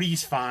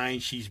 Jodie's fine,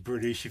 she's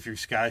British if you're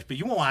Scottish, but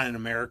you won't want an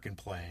American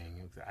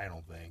playing, I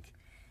don't think.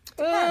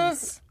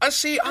 Depends.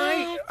 See,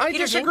 I Peter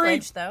disagree.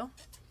 Dinklage, though.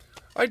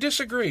 I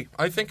disagree.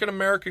 I think an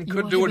American could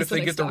want do him it as if the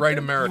they next get the Doctor? right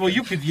American. Well,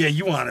 you could, yeah,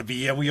 you want to be,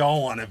 yeah, we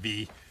all want to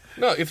be.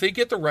 No, if they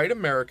get the right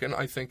American,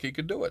 I think he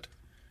could do it.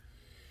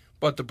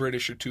 But the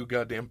British are too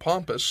goddamn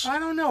pompous. I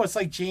don't know. It's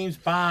like James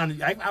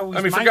Bond. I I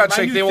mean, for my- God's my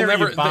sake, new they will theory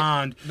never. of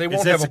Bond. They is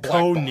won't that's have a a black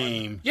code Bond.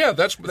 name. Yeah,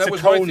 that It's was a my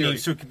code theory. name.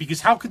 So,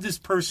 because how could this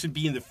person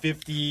be in the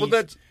 50s? Well,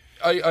 that's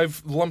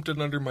I've lumped it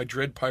under my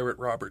Dread Pirate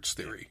Roberts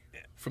theory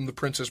from The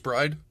Princess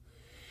Bride.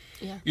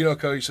 Yeah. You know,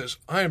 Cody says,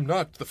 "I am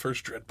not the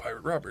first Dread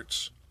Pirate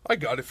Roberts. I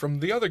got it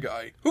from the other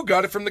guy. Who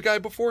got it from the guy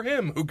before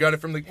him? Who got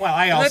it from the..." Well,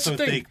 I And that's also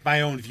the thing. think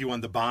my own view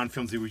on the Bond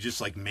films, they were just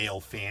like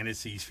male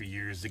fantasies for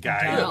years. The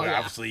guy, Oh, yeah.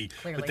 obviously,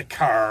 Clearly. with the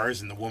cars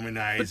and the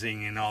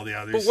womanizing and all the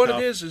other But stuff.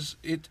 what it is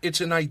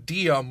it's an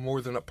idea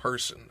more than a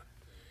person.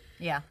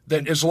 Yeah.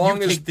 That as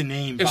long as take the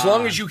name as long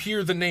Bond. as you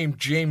hear the name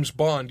James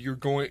Bond, you're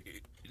going.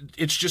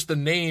 It's just the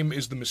name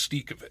is the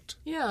mystique of it.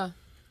 Yeah.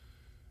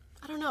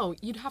 I don't know.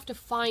 You'd have to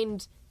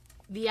find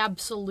the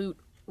absolute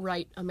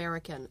right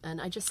American, and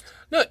I just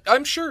No,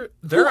 I'm sure who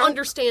there are.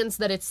 understands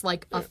that it's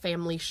like a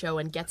family show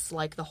and gets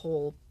like the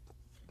whole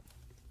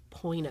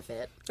point of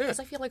it. Yeah. Because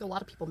I feel like a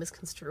lot of people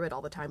misconstrue it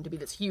all the time to be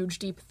this huge,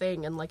 deep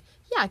thing, and like,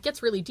 yeah, it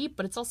gets really deep,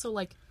 but it's also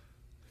like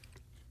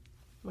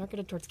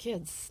marketed towards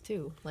kids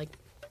too. Like,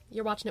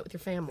 you're watching it with your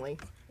family.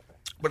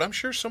 But I'm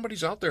sure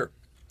somebody's out there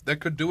that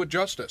could do it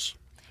justice.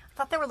 I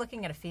thought they were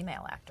looking at a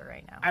female actor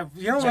right now.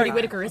 You know Jodie what?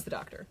 Whittaker is the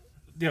Doctor.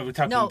 Yeah, we're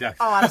talking No. Doctor.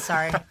 Oh, I'm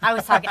sorry. I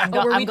was talking. I'm,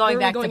 Oh, were I'm we going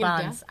back going to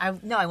into Bonds.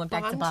 I went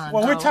back to Bond? Bonds.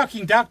 Well, we're Oh.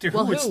 talking Doctor Who.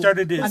 Well, It who?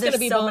 started as... There's gonna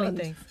be so Bond. many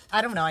things.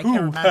 I don't know. I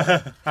can't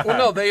remember. Well,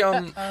 no, they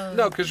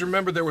no, because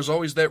remember there was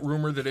always that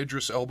rumor that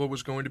Idris Elba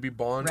was going to be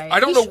Bond. Right. I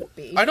don't He know. should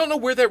be. I don't know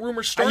where that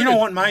rumor started. You know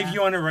what? My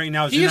view on it right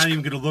now is He they're is- not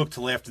even going to look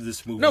till after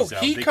this movie's No,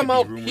 out. he They come could be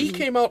out. rumors. He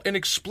came out and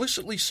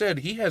explicitly said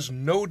he has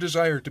no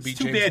desire to be It's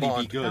too James bad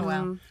Bond. he'd be good. Oh,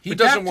 wow. He But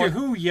doesn't Doctor want.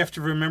 Who, you have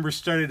to remember,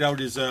 started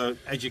out as a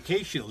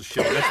educational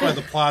show. That's why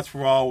the plots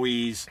were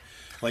always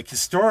like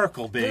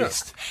historical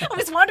based. I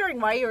was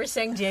wondering why you were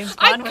saying James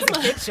Bond was a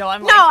kid show.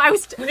 I'm No, like, I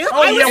was. Oh, I yeah, was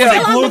when they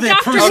still on blow the that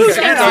Doctor person Who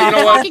Okay, head side. no, you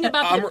know what? Talking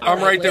about I'm, the- I'm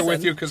right there listen.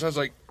 with you because I was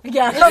like,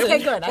 yeah. Okay,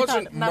 good. it I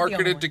wasn't thought not the only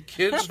marketed to one.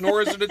 kids,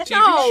 nor is it a TV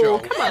No, show.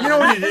 come on. You know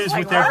what it is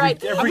with All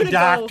right, every I'm gonna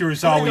doctor go.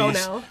 is I'm gonna go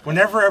always now.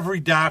 whenever every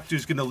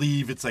doctor's going to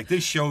leave, it's like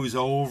this show's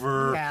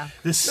over. Yeah.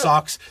 This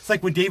sucks. It's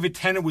like when David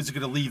Tennant was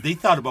going to leave, they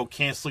thought about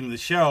canceling the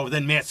show.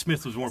 Then Matt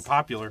Smith was more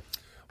popular.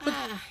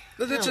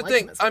 That's the like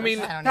thing. him as I much. mean,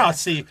 I don't know. No,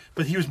 see,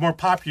 but he was more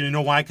popular. You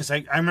know why? Because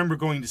I remember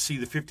going to see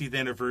the 50th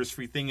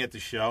anniversary thing at the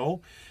show,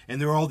 and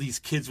there were all these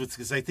kids with,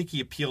 because I think he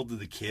appealed to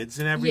the kids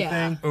and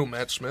everything. oh,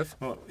 Matt Smith.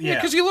 Well, Yeah, yeah.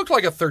 because he looked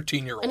like a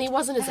 13-year-old. And he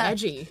wasn't as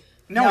edgy.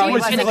 No, he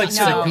was wasn't. like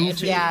sort of No,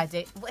 goofy. Yeah,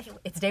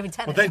 it's David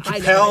Tennant. Well, then I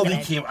know, Capaldi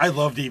I came. I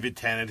love David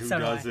Tennant. Who So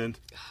do I. doesn't?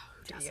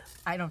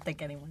 I don't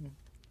think anyone.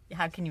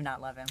 How can you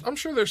not love him? I'm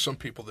sure there's some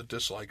people that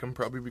dislike him,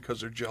 probably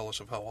because they're jealous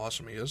of how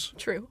awesome he is.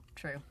 True.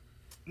 True.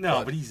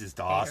 No, but he's just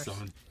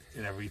awesome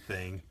and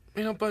everything.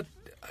 You know, but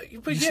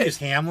You yeah. see his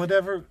Hamlet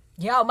ever?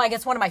 Yeah, oh Mike,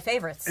 it's one of my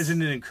favorites.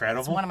 Isn't it incredible?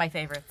 It's one of my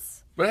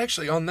favorites. But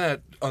actually, on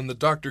the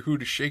Doctor Who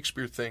to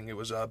Shakespeare thing, it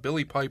was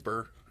Billie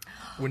Piper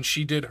when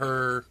she did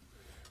her.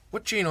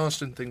 What Jane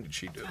Austen thing did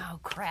she do? Oh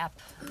crap!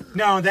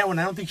 No, that one.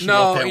 I don't think she wrote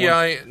No, that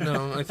yeah,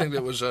 one. I think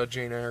that was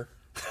Jane Eyre.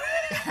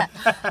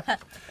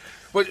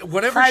 But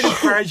whatever. Pride and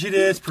she-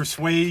 Prejudice,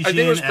 Persuasion, I think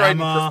it was Pride.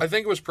 Emma. I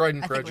think it was Pride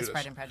and I think it Prejudice. was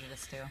Pride and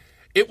Prejudice too.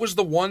 It was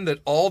the one that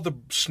all the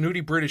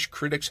snooty British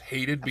critics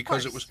hated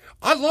because it was.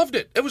 I loved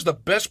it. It was the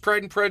best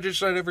Pride and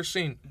Prejudice I'd ever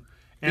seen.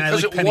 and I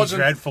Because like it Penny wasn't.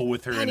 Dreadful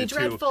with her Penny in it too.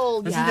 Dreadful,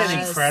 Isn't that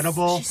yes.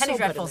 incredible? She's Penny so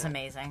good in Dreadful's that.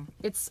 amazing.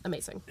 It's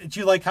amazing. Did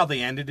you like how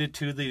they ended it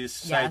too? They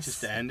decided Yes,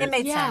 just to end it it.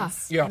 made Yeah.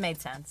 sense. Yeah. It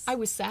made sense. I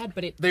was sad,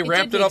 but They it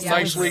wrapped did it up make Yeah,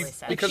 it was nicely really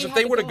sad. because She if had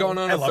they to would have go. gone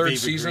on I a love third Ava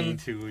season, Green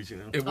too. You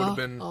know. it would have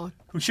been. Oh,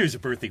 Who shares a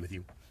birthday with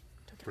you?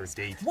 Birth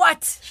date.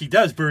 What? She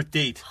does birth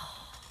date.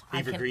 I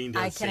Ava can, Green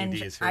I does can, same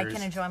day as I hers.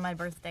 can enjoy my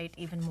birth date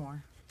even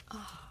more.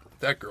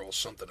 That girl's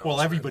something else. Well,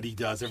 man. everybody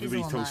does. a Everybody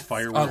little throws nuts.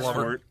 fireworks I love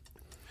her. for it.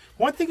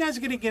 One thing I was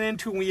going to get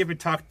into and we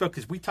haven't talked about,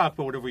 because we talk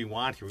about whatever we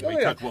want here. We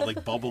might yeah. talk about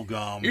like bubble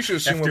gum. You should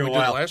have seen after what we a did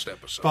while. last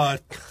episode.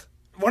 But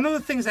one of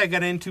the things I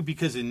got into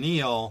because of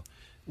Neil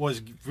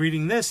was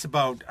reading this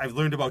about, I've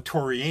learned about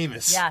Tori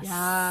Amos. Yes.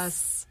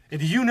 yes. And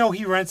did you know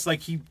he rents,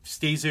 like he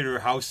stays at her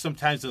house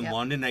sometimes in Yep.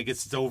 London? I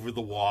guess it's over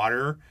the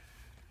water.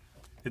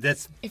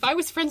 That's If I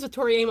was friends with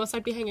Tori Amos,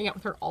 I'd be hanging out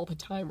with her all the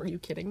time. Are you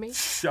kidding me?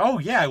 oh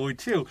yeah, I would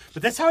too.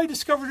 But that's how I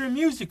discovered her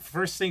music.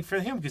 First thing for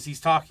him, because he's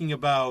talking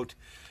about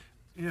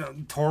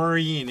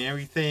Tori and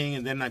everything,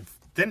 and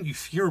then you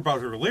hear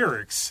about her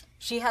lyrics.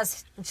 She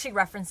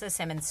references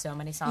him in so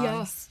many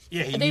songs.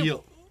 Yeah,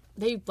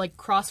 They like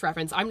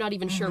cross-reference. I'm not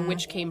even sure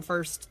which came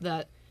first.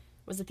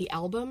 Was it the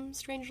album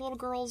Strange Little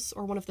Girls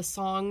or one of the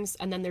songs?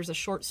 And then there's a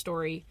short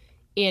story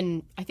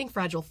in, I think,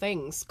 Fragile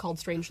Things called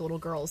Strange Little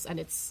Girls, and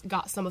it's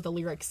got some of the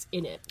lyrics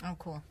in it. Oh,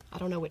 cool. I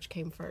don't know which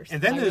came first.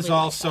 And then but I there's really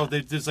like also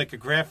that. there's like a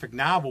graphic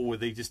novel where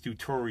they just do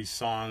Tori's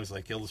songs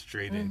like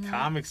illustrated in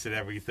comics and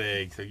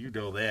everything, so you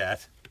know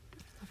that.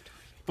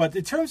 But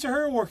in terms of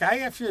her work, I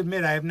have to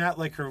admit I have not,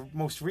 like her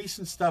most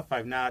recent stuff,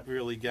 I've not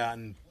really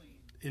gotten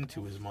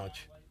into as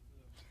much.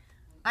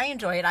 I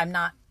enjoy it.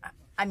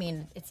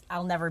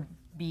 I'll never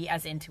be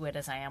as into it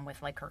as I am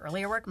with like her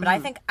earlier work, but I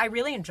think I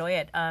really enjoy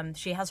it.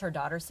 She has her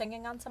daughter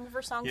singing on some of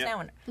her songs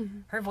now,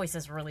 and her voice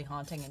is really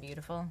haunting and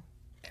beautiful.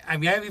 I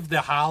mean, I have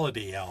the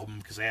Holiday album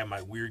because I have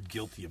my weird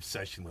guilty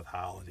obsession with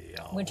Holiday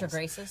albums. Winter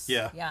Graces.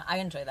 Yeah. I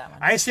enjoy that one.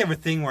 I just have a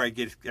thing where I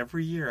get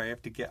every year I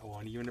have to get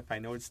one, even if I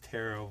know it's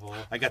terrible.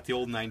 I got the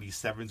old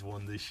 '97s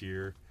one this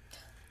year,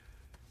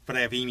 but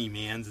I have Amy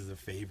Mann's as a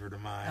favorite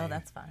of mine. Oh,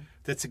 that's fine.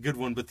 That's a good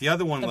one. But the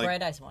other one, The like,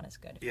 Bright Eyes one is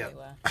good. If yeah. you,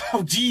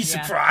 Oh, geez,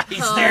 Yeah. surprise!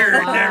 Oh,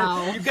 there,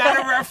 wow. you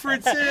got to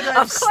reference it.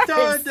 I'm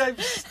stunned. I'm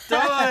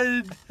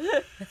stunned.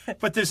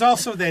 But there's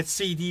also that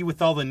CD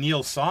with all the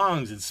Neil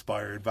songs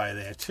inspired by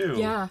that too.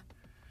 Yeah.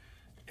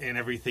 And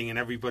everything and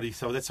everybody.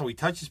 So that's how he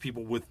touches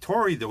people. With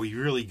Tori, though, he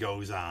really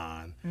goes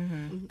on.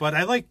 Mm-hmm. But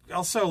I like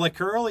also like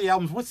her early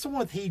albums. What's the one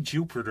with Hey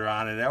Jupiter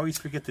on it? I always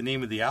forget the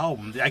name of the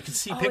album. I can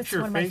see a it's picture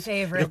one of of my face. And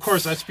favorites. of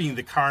course, us being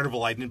the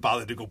Carnival, I didn't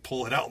bother to go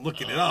pull it out and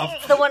look it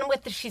up. the one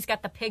with she's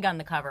got the pig on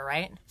the cover,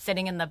 right?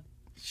 Sitting in the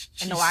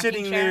She's the rocking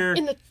sitting chair? there.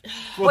 In the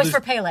Voice there's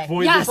for Pele.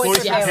 Yes, Voice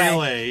for yes.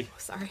 Pele.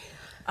 Sorry.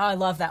 Oh, I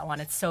love that one.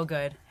 It's so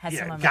good. Has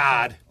some Yeah, of my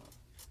God. favorites.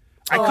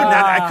 I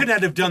could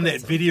not have done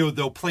that video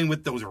though, playing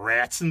with those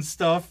rats and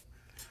stuff.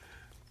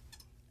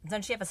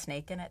 Doesn't she have a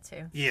snake in it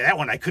too? Yeah, that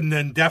one I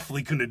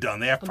definitely couldn't have done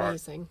that part.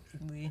 Amazing.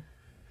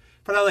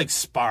 But I like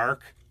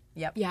Spark,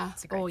 Yep. Yeah.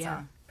 It's a great Oh, yeah.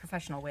 song.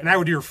 Professional and I Widow.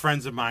 would hear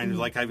friends of mine who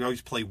like I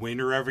always play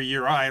Winter every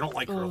year. Oh, I don't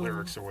like her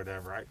lyrics or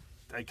whatever.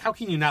 Like, how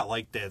can you not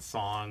like that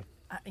song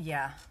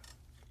Yeah.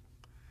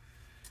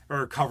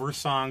 or cover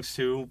songs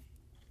too?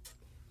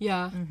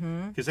 Yeah.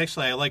 Because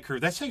actually, I like her.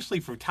 That's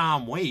actually for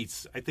Tom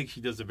Waits. I think she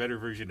does a better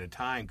version of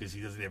Time because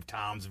he doesn't have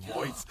Tom's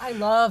voice. I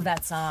love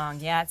that song.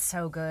 Yeah, it's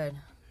so good.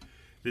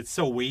 It's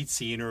so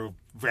Waitsy, and her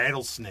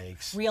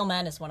Rattlesnakes. Real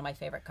Men is one of my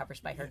favorite covers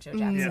by her. Joe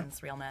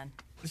Jackson's Real Men.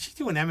 Did she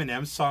do an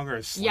Eminem song or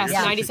a Slayer Yes,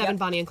 song? 97 Yep.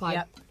 Bonnie and Clyde.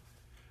 Yep.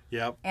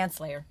 Yep. And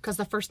Slayer. Because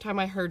the first time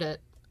I heard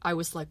it, I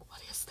was like,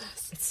 what is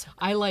this? It's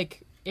so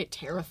It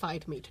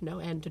terrified me to no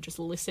end to just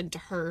listen to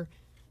her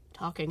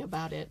talking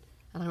about it.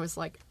 And I was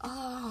like,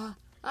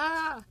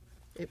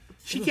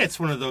 She gets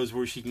one of those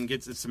where she can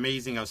get. It's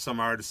amazing how some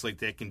artists like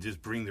that can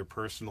just bring their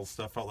personal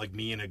stuff out, like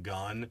Me and a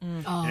Gun,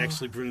 and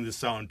actually bring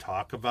this out and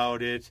talk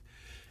about it.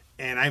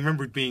 And I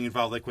remember being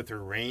involved, like with her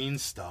Rain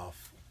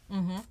stuff.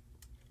 Mm-hmm.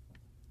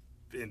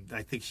 And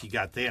I think she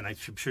got that, and I'm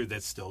sure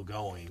that's still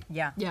going.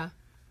 Yeah. yeah.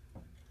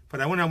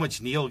 But I wonder how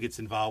much Neil gets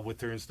involved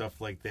with her and stuff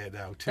like that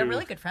now too. They're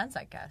really good friends,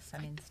 I guess. I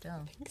mean, still.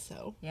 I think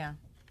so. Yeah.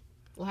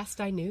 Last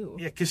I knew.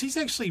 Yeah, because he's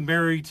actually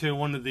married to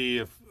one of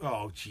the.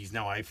 Oh, geez,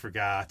 now I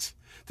forgot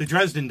the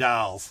Dresden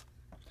Dolls.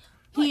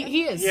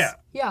 He is. Yeah.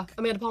 Yeah.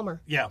 Amanda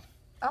Palmer. Yeah,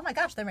 Oh my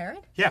gosh, they're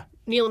married? yeah.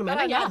 Neil and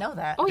Amanda. I did yeah. not know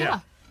that. Oh, Yeah. yeah.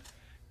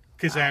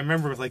 Because I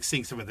remember like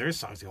seeing some of their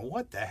songs, going,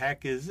 "What the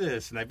heck is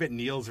this?" And I bet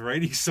Neil's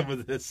writing some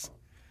of this.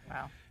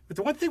 Wow. But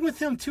the one thing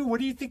with him too, what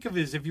do you think of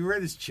his? Have you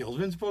read his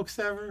children's books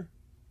ever?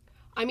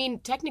 I mean,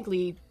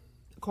 technically,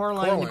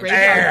 Coraline and the Coraline.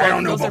 Graveyard Book, I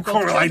don't know those are about both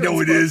Coraline. I know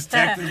it children's is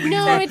technically. books. No,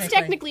 it's Technically.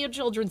 technically a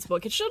children's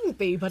book. It shouldn't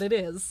be, but it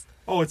is.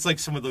 Oh, it's like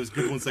some of those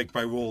good ones, like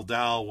by Roald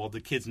Dahl. Well, the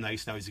kid's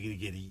nice now; he's going to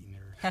get eaten.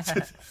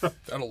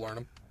 That'll learn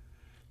him.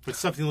 But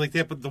something like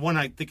that. But the one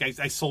I think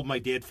I sold my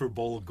dad for a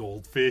bowl of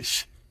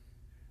goldfish.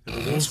 And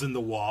the Wolves in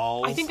the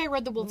Walls. I think I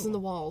read The Wolves in the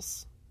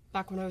Walls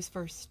back when I was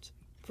first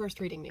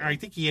reading Neil. I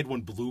think he had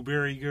one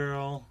Blueberry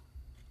Girl.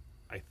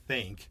 I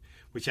think,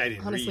 which I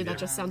didn't Honestly, read. that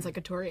just sounds like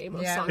a Tori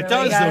Amos Yeah, song. It really.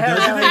 does, Yeah, though, it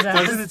doesn't really it?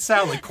 does. Doesn't it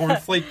sound like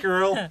Cornflake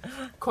Girl?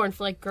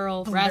 Cornflake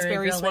Girl, Blueberry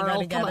Raspberry Girl, they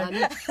go Swirl.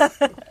 Come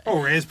together. on.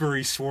 Oh,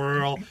 Raspberry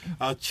Swirl,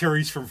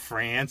 Cherries from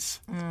France,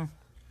 Killer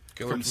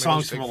from Tomatoes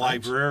Songs Take from a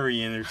Friends.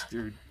 Librarian.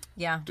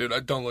 Yeah.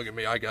 Dude, don't look at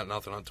me. I got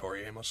nothing on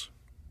Tori Amos.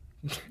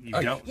 You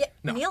don't? Yeah,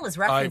 Neil is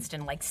referenced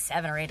in like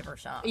 7 or 8 of her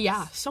songs.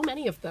 Yeah, so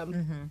many of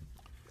them.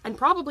 And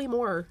probably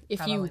more if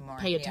Probably you more,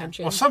 pay yeah.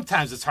 attention. Well,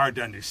 sometimes it's hard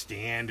to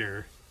understand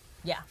her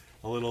Yeah.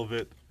 a little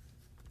bit.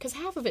 Because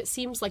half of it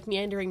seems like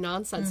meandering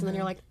nonsense, and then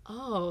you're like,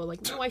 oh,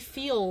 like, no, I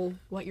feel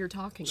what you're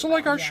talking So about.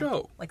 like our Yeah.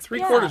 show. Like, Three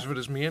yeah. quarters of it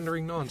is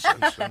meandering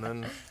nonsense. And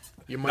then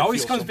You It might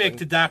always feel comes something. back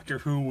to Doctor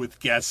Who with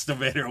guests, no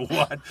matter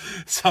what.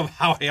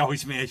 Somehow I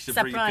always manage to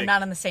Except bring when I'm back.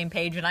 not on the same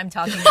page and I'm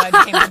talking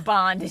about James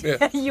Bond.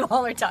 Yeah. You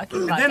all are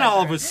talking about. Then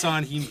all Doctor of a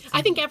sudden he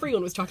I think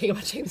everyone was talking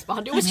about James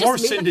Bond. It was he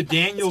just morphs me. into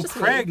Daniel It's just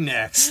me. Craig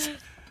next.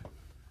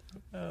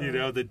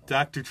 The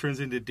Doctor turns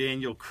into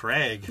Daniel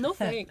Craig. No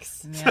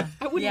thanks. Yeah.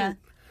 I wouldn't. Yeah.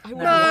 I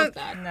wouldn't want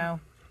that. No.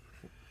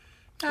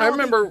 I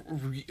remember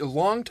a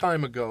long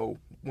time ago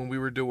when we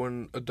were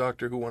doing a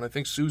Doctor Who one, I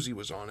think Susie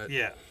was on it.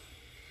 Yeah.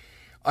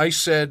 I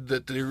said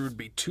that there would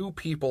be two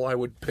people I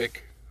would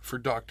pick for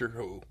Doctor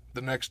Who,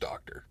 the next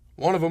Doctor.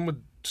 One of them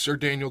would Sir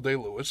Daniel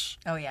Day-Lewis,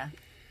 Oh yeah.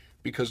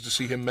 because to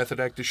see him method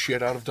act the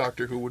shit out of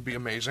Doctor Who would be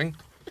amazing.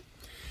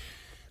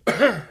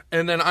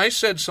 And then I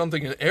said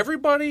something, and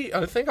everybody,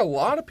 I think a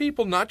lot of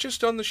people, not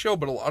just on the show,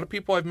 but a lot of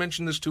people I've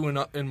mentioned this to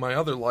in my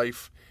other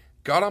life,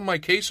 got on my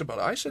case about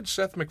it. I said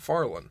Seth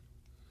MacFarlane.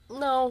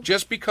 No.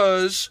 Just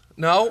because,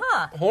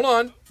 hold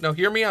on, now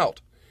hear me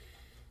out.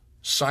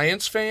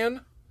 Science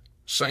fan,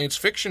 science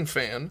fiction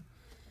fan,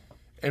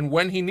 and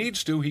when he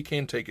needs to, he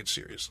can take it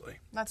seriously.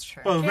 That's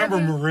true. Well, remember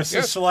Marissa's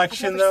Yes.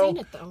 selection, I've never though? seen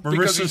it, though.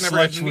 Because he's Marissa's never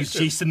had selection to was need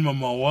to. Jason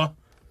Momoa.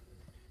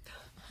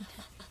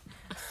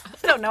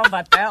 I don't know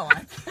about that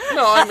one.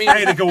 No, I mean, I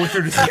had to go with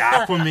her to see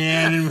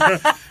Aquaman.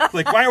 And,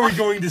 like, why are we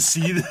going to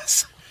see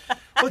this?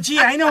 Well, gee,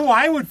 I know who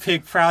I would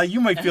pick, probably. You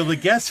might be able to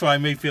guess who I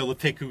might be able to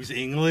pick who's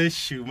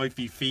English, who might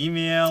be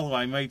female, who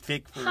I might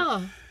pick for...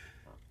 Huh.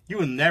 You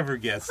will never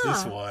guess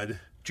this one.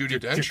 Judi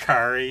Dench.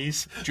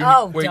 Jakaris.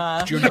 Wait,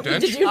 duh. Judi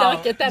Dench? Did you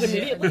not get that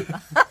immediately?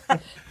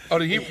 Oh,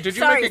 did you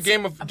Sorry, make a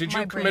game of? Did you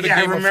my commit brain. a Yeah,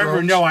 I Game of remember.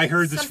 Thrones? No, I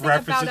heard this Something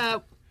reference.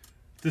 about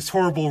This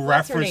horrible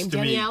what's her reference name?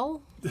 to me.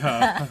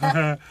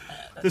 Danielle?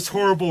 This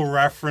horrible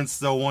reference,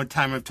 though. One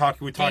time we're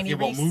talking Danny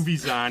about Reese.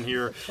 movies on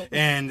here,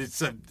 and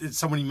it's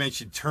somebody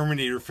mentioned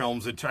Terminator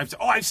films, and I said,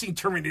 "Oh, I've seen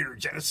Terminator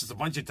Genesis a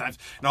bunch of times,"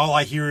 and all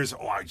I hear is,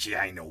 "Oh, gee,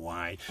 I know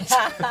why."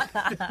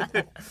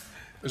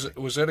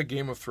 Was that a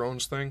Game of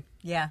Thrones thing?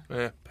 Yeah.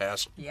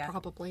 Pass. Yeah.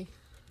 Probably.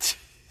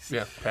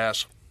 Yeah,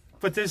 pass.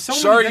 But there's so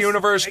Sorry, many,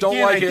 universe, don't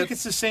again, like I think it.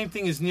 it's the same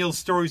thing as Neil's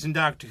stories in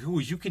Doctor Who.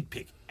 Is you can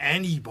pick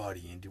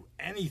anybody and do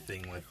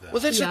anything with them.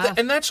 Well, that's the Yeah.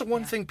 and that's the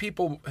one thing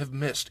people have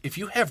missed. If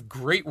you have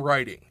great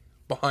writing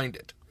behind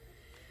it,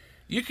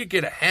 you could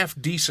get a half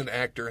decent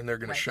actor and they're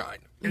going to shine.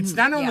 It's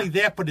not only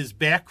Yeah. that, but his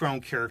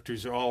background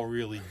characters are all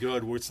really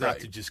good, where it's not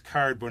Right. to just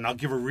cardboard. And I'll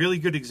give a really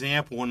good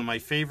example. One of my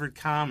favorite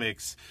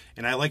comics,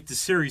 and I like the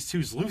series too,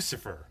 is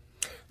Lucifer.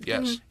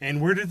 Yes.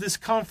 And where did this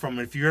come from?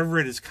 If you ever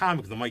read his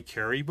comic, the Mike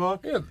Carey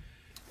book, Yeah.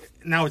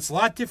 now it's a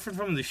lot different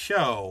from the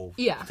show.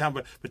 Yeah.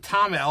 But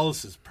Tom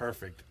Ellis is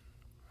perfect.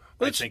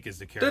 I think is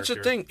the character. That's the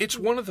thing. It's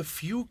one of the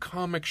few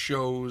comic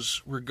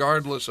shows,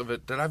 regardless of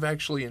it, that I've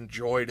actually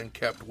enjoyed and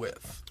kept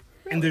with.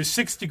 And there's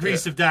 6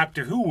 Degrees of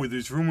Doctor Who, where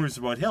there's rumors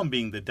about him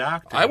being the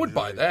Doctor. I would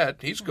buy that.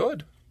 He's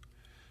good.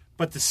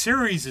 But the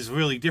series is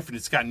really different.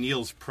 It's got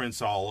Neil's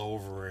prints all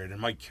over it, and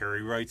Mike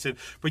Carey writes it.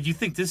 But you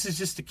think this is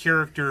just a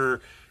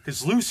character,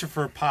 because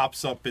Lucifer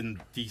pops up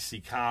in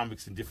DC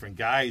Comics in different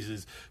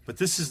guises, but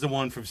this is the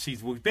one from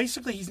season. Well,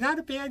 basically, he's not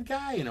a bad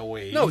guy in a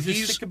way. No, he's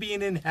just sick of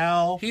being in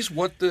hell. He's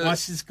what the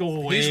Wants to go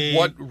away. He's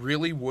what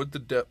really the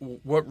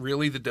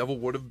devil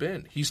would have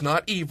been. He's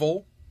not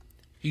evil.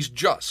 He's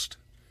just.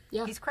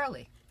 Yeah. He's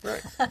Crowley.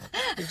 Right.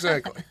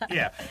 Exactly.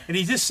 Yeah, and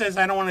he just says,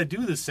 "I don't want to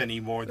do this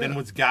anymore." Then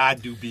what's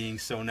God do being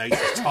so nice?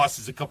 He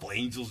tosses a couple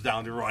angels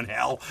down to run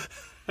hell.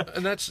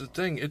 And that's the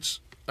thing.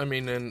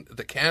 And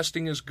the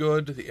casting is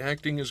good. The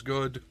acting is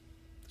good.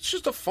 It's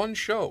just a fun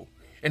show.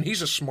 And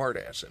he's a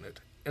smartass in it.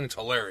 And it's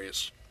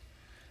hilarious.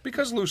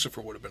 Because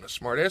Lucifer would have been a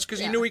smartass because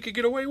he knew he could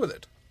get away with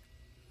it.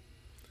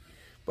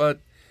 But,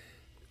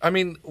 I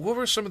mean, what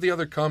were some of the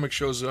other comic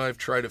shows that I've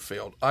tried have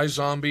failed?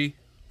 iZombie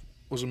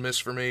was a miss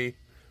for me.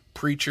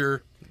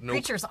 Preacher, nope.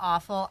 Preacher's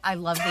awful. I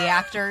love the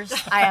actors.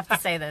 I have to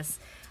say this.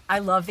 I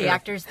love the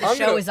actors. The I'm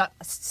show gonna-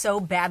 is so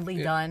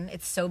badly done.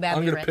 It's so badly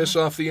I'm going to written. piss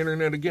off the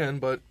internet again,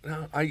 but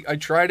I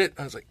tried it.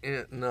 I was like,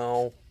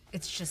 no.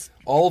 It's just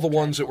All the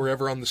ones that were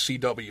ever on the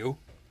CW.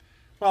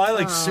 Well, I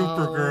like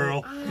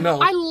Supergirl. No.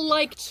 I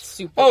liked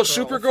Supergirl. Oh,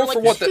 Supergirl for for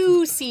like what the-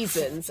 2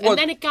 seasons, and What-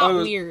 then it got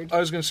weird. I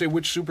was going to say,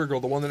 which Supergirl?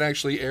 The one that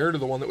actually aired or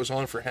the one that was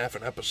on for half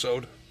an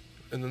episode?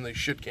 And then they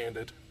shit-canned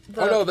it.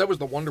 Oh, no, that was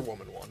the Wonder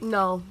Woman one.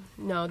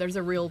 No, there's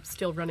a real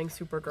still running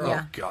Supergirl.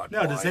 Yeah. Oh, God.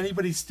 No, does why?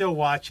 anybody still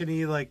watch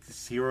any like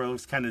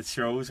heroes kind of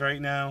shows right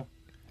now?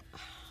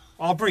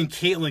 I'll bring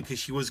Caitlin because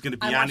she was going to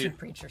be I'm on watching it.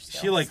 Preacher still,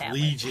 She liked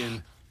sadly.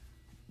 Legion.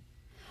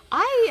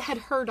 I had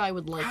heard I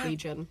would like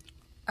Legion.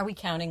 Are we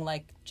counting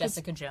like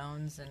Jessica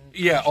Jones and?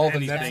 Yeah, all the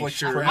Anything, Netflix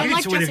sure. crap. I like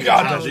It's whatever Jessica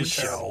God Jones. does his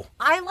show.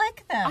 I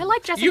like them. I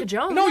like Jessica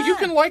Jones. No, you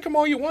can like them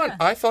all you want.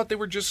 I thought they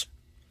were just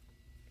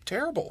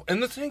terrible.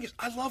 And the thing is,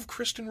 I love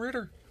Kristen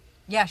Ritter.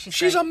 Yeah, she's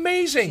She's great.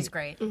 amazing. She's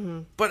great.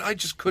 But I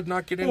just could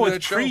not get into Well, that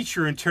with show.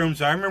 Preacher, in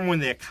terms of, I remember when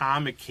that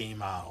comic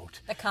came out.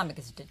 The comic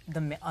is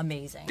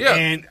amazing. Yeah.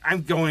 And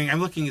I'm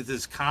looking at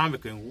this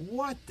comic and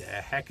what the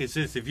heck is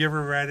this? Have you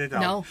ever read it?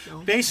 No.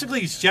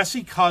 Basically, it's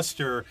Jesse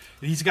Custer,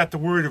 and he's got the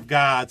word of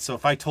God, so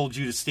if I told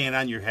you to stand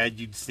on your head,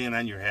 you'd stand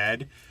on your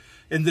head.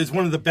 And there's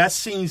one of the best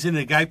scenes in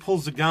it. A guy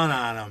pulls a gun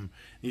on him.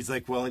 He's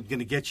like, well, I'm going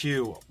to get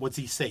you. What's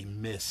he say?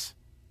 Miss.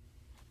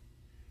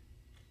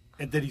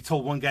 And then he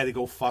told one guy to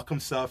go fuck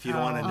himself. You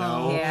don't want to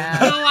know. Yeah.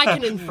 Oh, I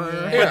can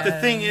infer. But the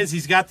thing is,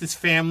 he's got this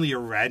family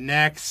of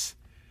rednecks.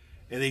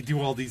 And they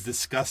do all these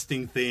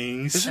disgusting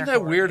things. Isn't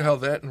that weird how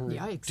that and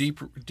Yikes.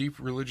 deep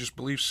religious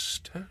beliefs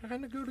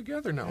kind of go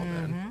together now and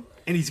then?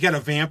 And he's got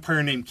a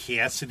vampire named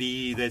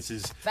Cassidy. That's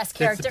his Best that's the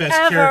character best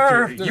ever.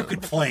 character. You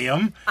could play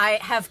him. I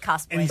have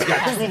cosplayed. And he's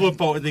got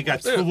Tulip. And they got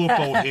Tulip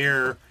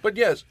O'Hare. But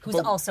yes, who's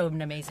but, also an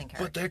amazing but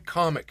character. that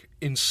comic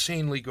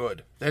insanely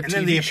good. That And TV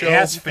then they have show,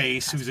 Ass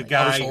Face, who's a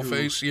guy Arsehole who...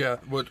 Face, yeah.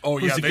 But,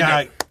 who's the they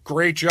guy- did a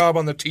great job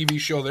on the TV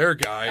show there, Oh,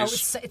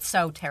 guys. it's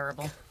so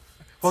terrible.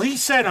 Well, he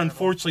said,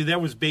 unfortunately, that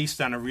was based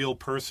on a real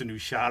person who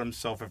shot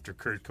himself after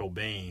Kurt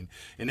Cobain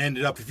and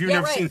ended up. If you've Yeah,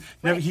 never right, seen,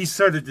 right. he's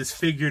sort of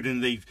disfigured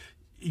and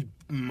he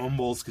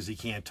mumbles because he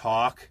can't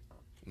talk.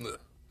 Ugh.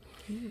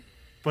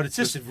 But it's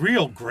just a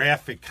real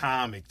graphic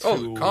comic too. Oh,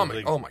 the comic!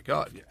 like, Oh my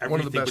god,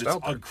 one of the everything, best but out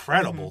it's there.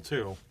 incredible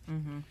too.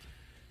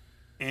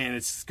 And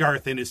it's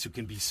Garth Ennis who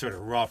can be sort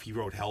of rough. He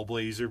wrote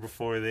Hellblazer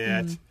before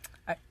that.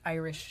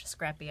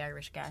 Scrappy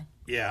Irish guy.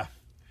 Yeah.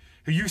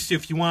 Who used to,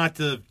 if you wanted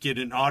to get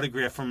an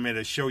autograph from him at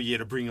a show, you had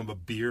to bring him a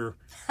beer.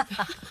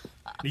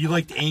 He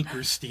liked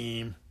Anchor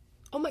Steam.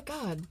 Oh my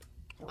god.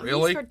 I'm Really?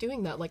 gonna start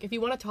doing that. Like, if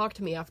you want to talk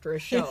to me after a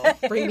show,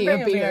 bring me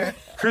a beer.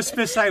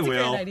 Christmas, I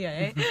will. Good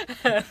idea,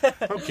 eh?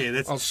 Okay,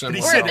 that's. I'll send but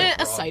he one said,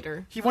 out. A Rob.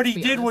 cider. what he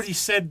be did, what honest. he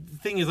said, the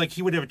thing is, like,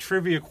 he would have a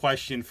trivia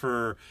question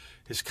for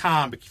his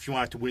comic if you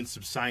wanted to win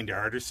some signed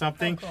art or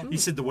something. He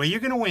said, the way you're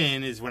going to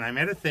win is when I'm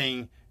at a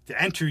thing, to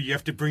enter, you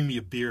have to bring me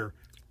a beer.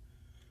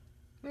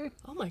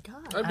 Oh my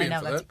god. I'd be I in know,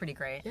 for that's that. pretty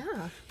great.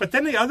 Yeah. But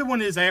then the other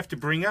one is I have to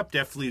bring up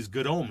definitely is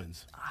Good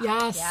Omens.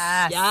 Yes.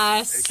 Yes.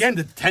 Yes. Again,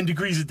 the 10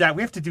 degrees of Doctor.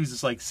 We have to do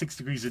this like 6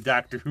 degrees of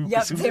Doctor Who. 'cause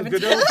Yep, who's David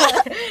Good Tennant.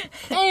 Omens?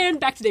 And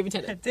back to David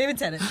Tennant. David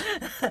Tennant.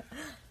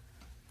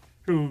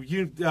 Who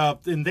you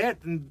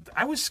and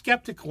I was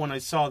skeptical when I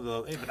saw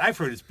but I've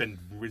heard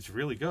it's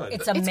really good.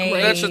 It's great. amazing.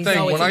 That's the thing.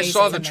 No, it's when I amazing.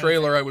 saw It's the amazing.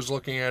 trailer, I was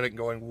looking at it and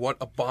going, "What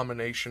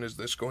abomination is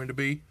this going to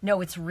be?"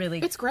 No, it's really.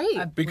 It's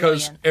great.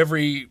 Because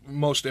Brilliant.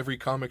 most every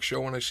comic show,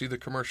 when I see the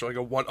commercial, I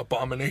go, "What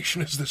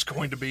abomination is this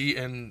going to be?"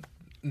 And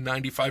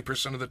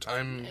 95% of the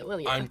time, Well,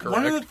 yeah. I'm correct.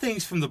 One of the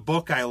things from the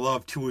book I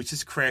love too, it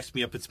just cracks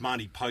me up. It's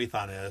Monty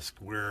Python-esque,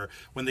 where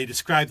when they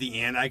describe the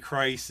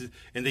Antichrist,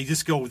 and they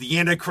just go, "The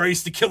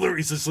Antichrist, the killer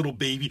is this little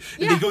baby,"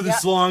 and they go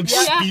this long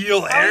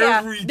spiel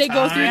every time. They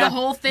go through the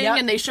whole thing Yep.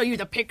 and they show you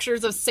the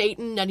pictures of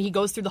Satan and he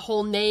goes through the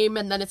whole name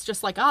and then it's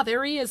just like,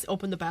 there he is.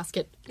 Open the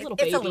basket. Little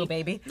baby. It's a little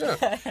baby.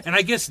 And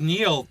I guess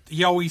Neil,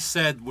 he always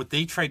said what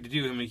they tried to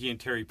do, he and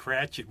Terry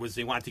Pratchett, was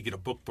they wanted to get a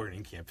book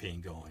burning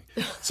campaign going.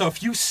 So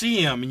if you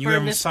see him and you Burn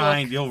haven't this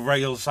signed, book.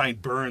 he'll sign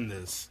 "Burn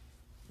this."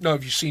 No,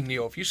 if you see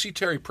Neil, if you see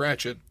Terry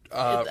Pratchett,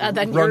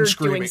 then run you're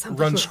screaming, doing something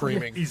run wrong.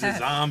 screaming. He's a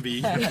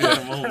zombie at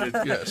the moment.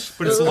 Yes.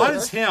 But it's a lot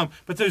of him.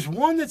 But there's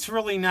one that's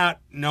really not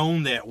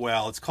known that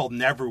well. It's called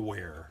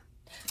Neverwhere.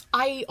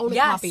 I own a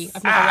Yes. copy.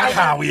 I've never read it.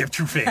 Ah, we have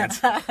true fans.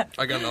 I got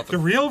The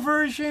nothing. real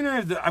version,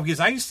 or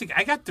because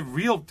I got the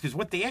real, because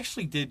what they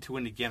actually did to,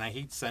 and again, I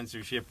hate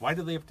censorship. Why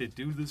do they have to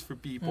do this for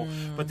people?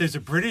 But there's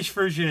a British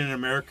version and an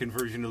American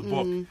version of the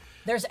book.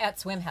 There's At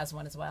Swim has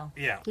one as well.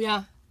 Yeah.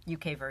 Yeah.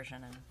 UK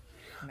version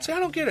and See, I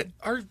don't get it.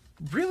 Our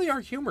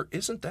humor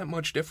isn't that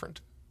much different,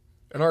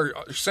 and our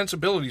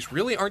sensibilities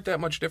really aren't that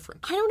much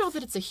different. I don't know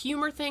that it's a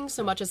humor thing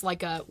so much as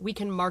like we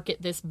can market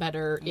this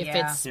better if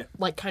Yeah. it's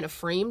like kind of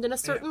framed in a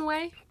certain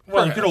way.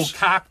 Well, Perhaps. good old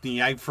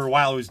Cockney. For a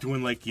while, I was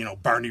doing like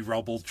Barney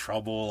Rubble,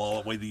 Trouble,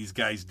 all the way these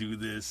guys do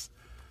this,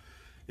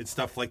 and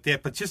stuff like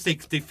that. But just they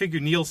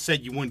figured Neil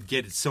said you wouldn't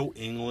get it so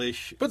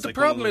English. But It's the like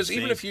one of problem those is,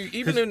 even things. if you,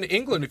 even in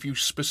England, if you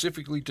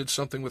specifically did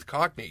something with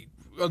Cockney,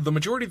 the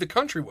majority of the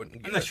country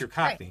wouldn't get unless it. you're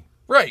Cockney.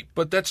 Right,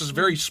 but that's a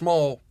very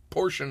small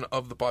portion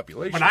of the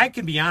population. But I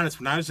can be honest,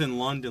 when I was in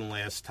London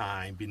last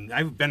time,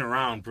 I've been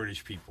around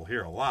British people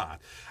here a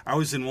lot. I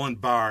was in one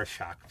bar,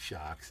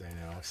 shocks, I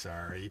know,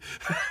 sorry.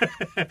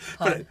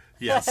 But,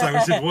 yes, I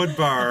was in one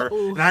bar,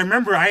 and I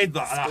remember I had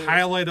the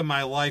highlight of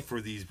my life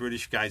where these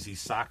British guys,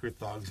 these soccer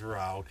thugs were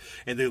out,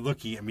 and they're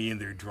looking at me and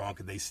they're drunk,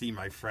 and they see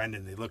my friend,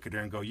 and they look at her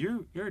and go,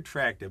 you're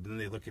attractive, and then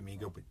they look at me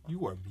and go, but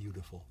you are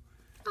beautiful.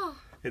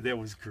 And that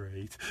was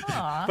great.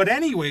 But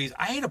anyways,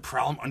 I had a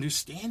problem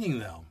understanding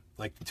them.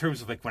 Like, in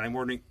terms of, like, when I'm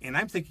ordering, and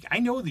I'm thinking, I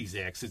know these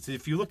accents.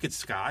 If you look at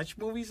Scottish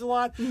movies a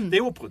lot, they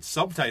will put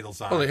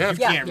subtitles on. Oh, they have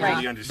You to. can't Yeah.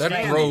 really understand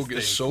that these brogue is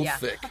things. so Yeah.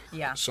 thick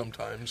Yeah.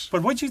 sometimes.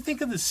 But what'd you think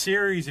of the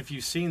series, if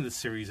you've seen the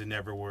series of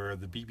Neverwhere,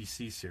 the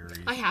BBC series?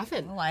 I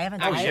haven't. well, I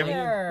haven't Oh, you haven't?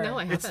 either. No,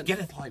 I It's haven't. Get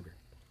it at the library.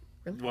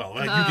 Well, you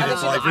get it I at the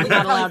should- library. I'm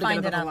not allowed to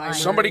Find get it it online. online.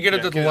 Somebody get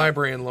it to the Yeah.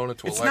 library and loan it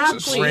to It's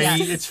Alexis. not great.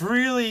 Yes. It's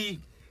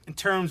really, in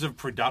terms of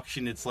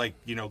production, it's like,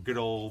 good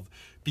old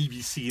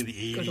BBC in the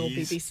 80s. Good old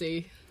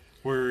BBC.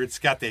 Where it's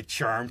got that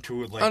charm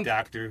to it, like Un-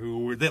 Doctor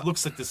Who, where that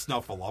looks like the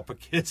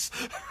Snuffleupagus.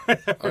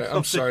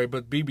 I'm sorry,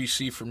 but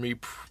BBC for me,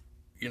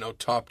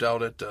 topped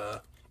out at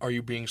 "Are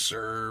You Being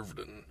Served"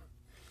 and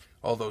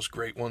all those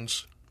great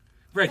ones.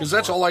 Red because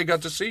that's Dwarf. all I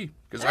got to see.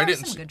 Because There I are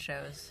didn't. some good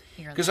shows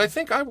here. and Because there. I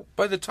think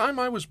by the time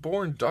I was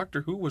born,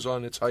 Doctor Who was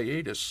on its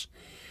hiatus.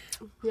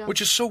 Yeah. Which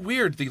is so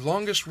weird. The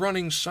longest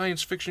running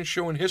science fiction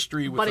show in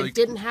history, with But it like,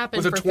 didn't happen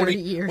with a for 20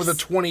 30 years. with a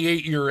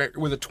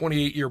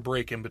 28-year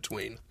break in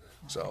between.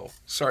 So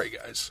sorry,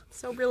 guys,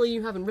 So really,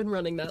 you haven't been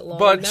running that long.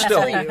 but That's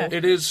still, for you.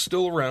 it is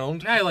still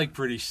around. I like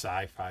British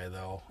sci-fi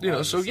though. You know,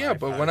 Love so the yeah.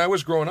 But sci-fi. when I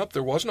was growing up,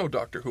 there was no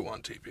Doctor Who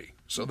on TV,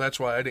 so that's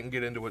why I didn't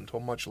get into it until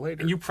much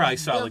later. and you probably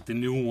saw like the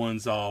new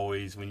ones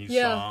always when you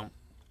Yeah. saw them.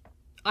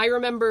 I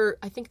remember,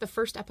 I think the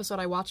first episode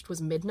I watched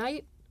was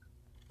Midnight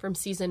from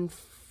season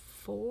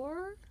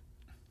 4.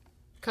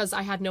 Because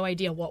I had no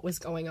idea what was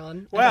going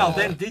on. Well,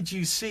 then did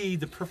you see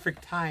the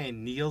perfect tie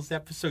in Neil's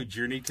episode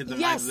Journey to the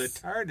Mind of the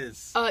Yes.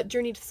 TARDIS?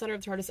 Journey to the Center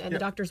of the TARDIS and the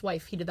Doctor's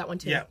Wife. He did that one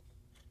too. Yeah.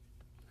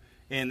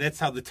 And that's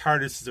how the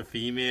TARDIS is a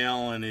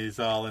female and is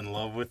all in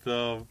love with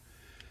them.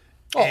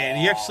 And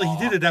he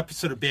did an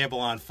episode of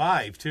Babylon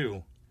 5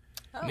 too.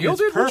 Neil It's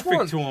did which perfect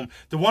one? to him.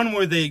 The one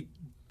where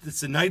it's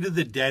the Night of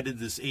the Dead in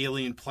this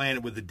alien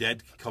planet where the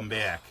dead can come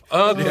back.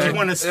 Okay. If you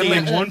want to stay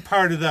in one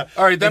part of the...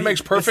 All right, that and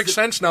makes perfect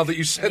sense now that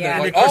you said Yeah. that.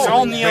 And Like, of course,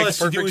 all that Neil makes has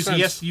to do perfect is sense.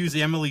 he has to use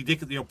Emily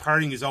Dickinson.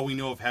 Parting is all we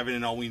know of heaven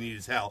and all we need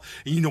is hell.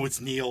 And you know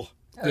it's Neil.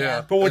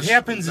 Yeah, But what that's-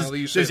 happens now that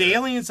you is say there's that.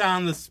 aliens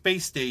on the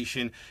space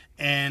station,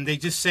 and they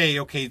just say,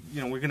 okay,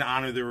 we're going to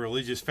honor their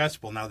religious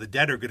festival. Now the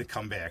dead are going to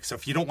come back. So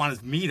if you don't want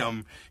to meet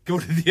them, go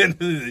to the end of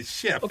the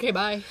ship. Okay,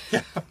 bye.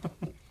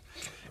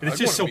 And it's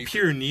I'd just so wanna meet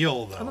pure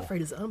Neil, though. I'm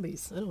afraid of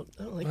zombies. I don't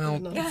like Well,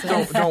 that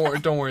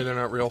nonsense. don't worry, they're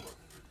not real.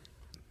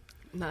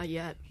 Not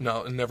yet.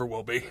 No, it never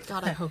will be.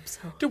 God, I hope so.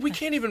 Dude, we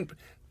can't even.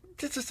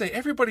 That's the thing.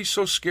 Everybody's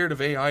so scared of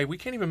AI. We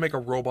can't even make a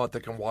robot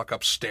that can walk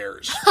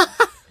upstairs.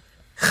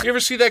 You ever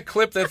see that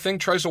clip? That thing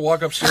tries to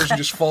walk upstairs and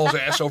just falls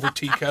ass over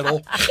tea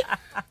kettle.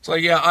 It's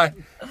like, yeah,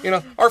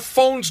 our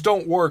phones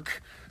don't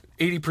work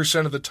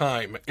 80% of the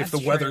time if the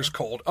That's weather's true.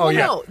 cold. Oh Well,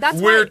 yeah, no,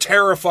 that's we're why-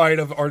 terrified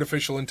of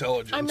artificial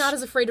intelligence. I'm not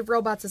as afraid of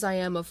robots as I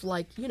am of,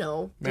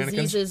 Mannequins?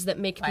 diseases that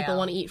make people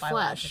want to eat flesh.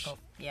 Biological.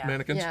 Yeah.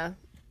 Mannequins, Yeah.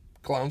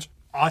 clowns,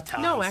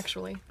 Autons. No,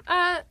 actually.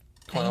 clowns.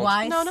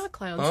 Pennywise? No, not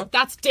clowns. Huh?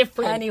 That's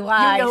different.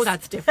 Pennywise. You know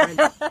that's different.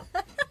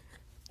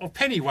 Well,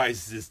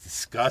 Pennywise is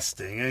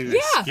disgusting. It's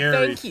Yeah,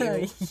 scary.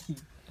 thank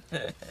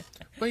you.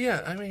 But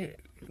yeah, I mean,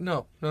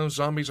 no,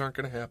 zombies aren't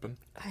going to happen.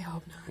 I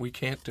hope not. We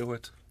can't do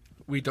it.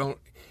 We don't.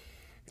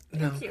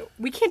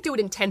 We can't do it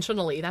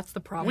intentionally. That's the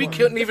problem. We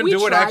couldn't If even we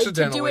do it tried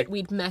accidentally. To do it,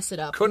 we'd mess it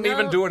up. Couldn't No.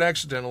 even do it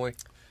accidentally.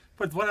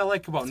 But what I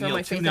like about where Neil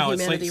my too faith now, in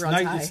it's like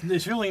humanity runs nice,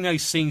 it's really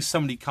nice seeing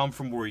somebody come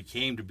from where he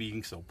came to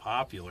being so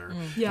popular.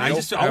 Yeah. And I Yep,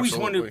 just always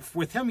absolutely. wonder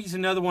with him. He's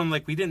another one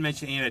like we didn't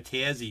mention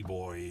Anastasi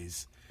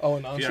Boys. Oh,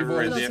 If you ever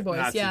read Nazi that Boys,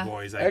 Nazi yeah.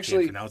 Boys, I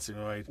Actually- can't pronounce it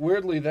right.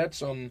 Weirdly, that's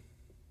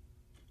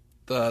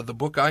the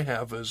book I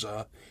have is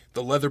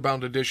the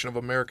leather-bound edition of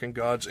American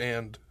Gods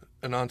and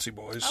Anansi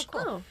Boys.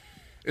 Oh.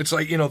 It's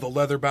like, the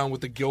leather-bound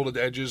with the gilded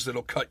edges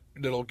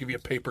that'll give you a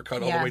paper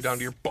cut all the way Yes. down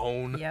to your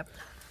bone. Yep.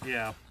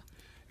 Yeah.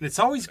 And it's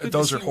always good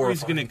Those to are see where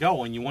he's going to horrifying.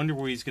 go, and you wonder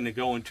where he's going to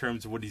go in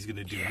terms of what he's going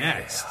to do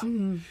next.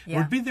 Yeah.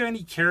 Would be there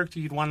any character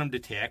you'd want him to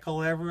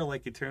tackle ever,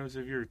 like in terms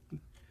of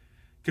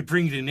could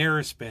bring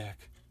Daenerys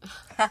back?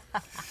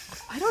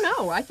 I don't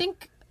know. I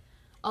think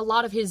a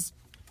lot of his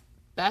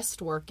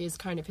best work is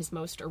kind of his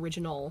most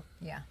original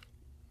Yeah.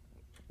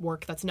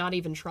 work that's not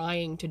even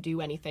trying to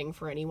do anything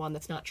for anyone,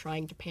 that's not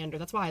trying to pander.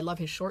 That's why I love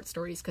his short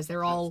stories, because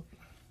they're all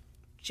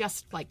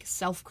just like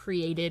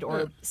self-created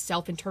or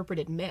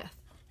self-interpreted myth.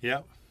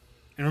 Yeah.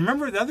 And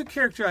remember the other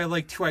character I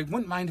like too. I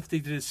wouldn't mind if they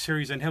did a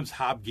series on him. Is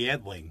Hob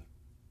Gadling,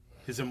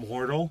 his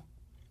immortal.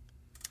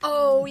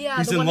 Oh yeah,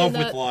 He's in love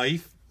with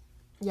life.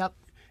 Yep.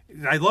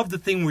 And I love the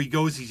thing where he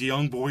goes. He's a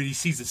young boy. And he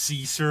sees a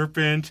sea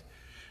serpent,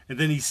 and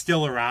then he's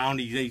still around.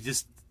 He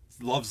just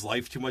loves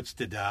life too much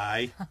to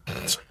die.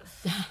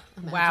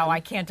 Wow, I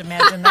can't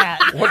imagine that.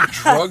 What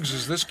drugs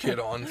is this kid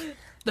on?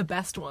 The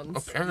best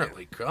ones.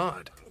 Apparently,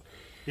 God.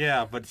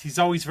 Yeah, but he's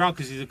always around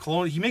because he's a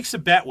colonial. He makes a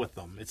bet with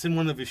them. It's in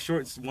one of his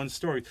shorts, one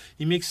story.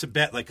 He makes a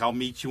bet like, I'll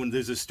meet you, and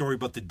there's a story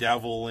about the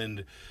devil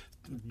and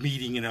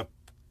meeting in a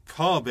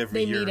pub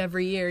every They year. meet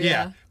every year,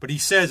 yeah. But he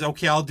says,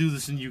 okay, I'll do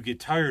this, and you get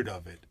tired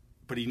of it.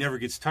 But he never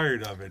gets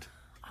tired of it.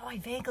 Oh, I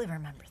vaguely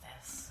remember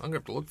this. I'm going to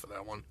have to look for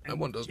that one. That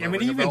one does not I mean,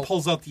 ring he a even bell.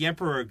 pulls out the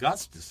Emperor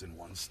Augustus in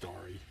one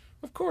story.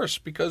 Of course,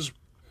 because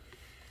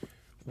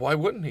why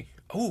wouldn't he?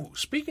 Oh,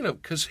 speaking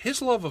of, because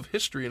his love of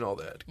history and all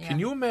that, Yeah. can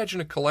you imagine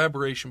a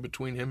collaboration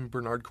between him and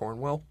Bernard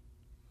Cornwell?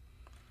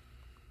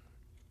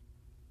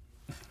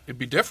 It'd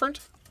be different.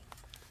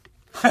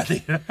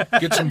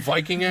 Get some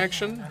Viking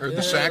action, or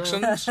the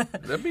Saxons.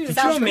 That'd be Could you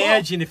Sounds cool.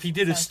 imagine if he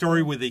did a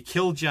story where they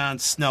kill Jon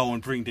Snow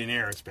and bring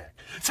Daenerys back?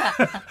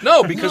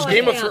 no, because No,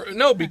 Game of I Thrones.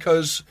 No,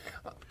 because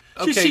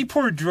You okay. see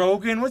poor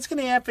Drogon. What's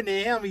going to happen to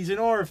him? He's an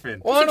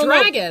orphan. Well, I a don't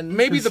dragon. know.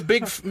 Maybe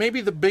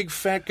the big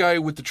fat guy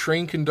with the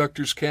train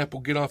conductor's cap will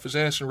get off his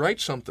ass and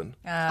write something.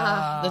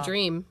 The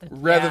dream.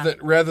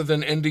 Rather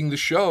than ending the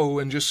show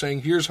and just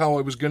saying, here's how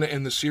I was going to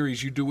end the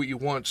series, you do what you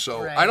want.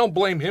 So Right. I don't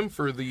blame him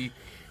for the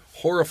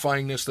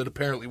horrifyingness that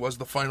apparently was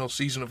the final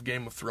season of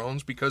Game of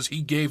Thrones, because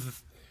he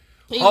gave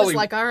He was Holly-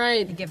 like, all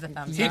right, Give the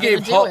thumbs He up.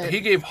 gave do it. he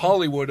gave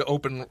Hollywood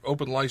open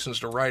license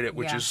to write it,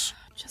 which Yeah. is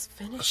just a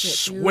finish it,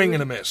 dude. swing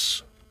and a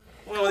miss.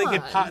 Well, they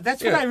get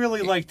that's Yeah. what I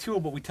really like too.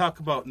 But we talk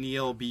about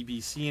Neil,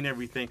 BBC, and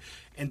everything,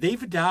 and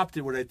they've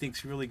adopted what I think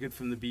is really good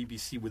from the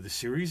BBC, where the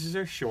series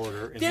are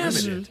shorter and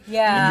Yes. limited.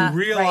 Yeah, and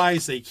you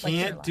realize right. they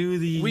can't Like do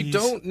these. We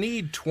don't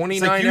need It's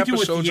 29 like you do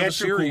episodes with of a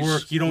theatrical series.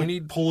 work. You We don't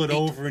need pull it 8.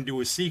 over and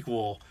do a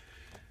sequel,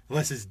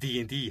 unless it's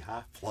D&D.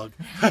 Huh? Plug.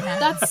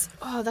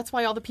 That's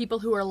why all the people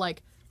who are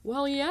like,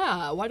 well,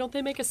 yeah, why don't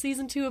they make a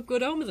season 2 of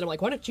Good Omens? And I'm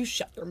like, why don't you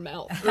shut your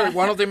mouth?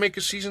 Why don't they make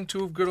a season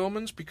 2 of Good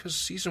Omens? Because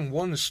season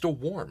 1 is still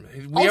warm. We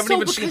haven't Also, even seen how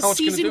because it's going to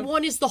season do.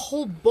 1 is the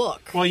whole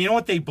book. Well, you know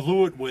what they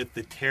blew it with?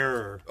 The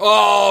Terror.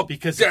 Oh,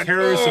 Because the that-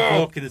 Terror is a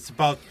oh. book, and it's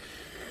about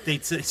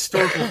it's a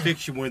historical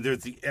fiction where there's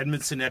the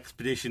Edmondson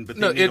expedition, but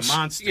they No, need it's a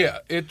monster. yeah.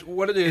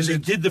 What it And is. they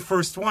it- did the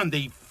first one.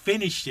 They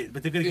finished it,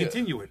 but they're going to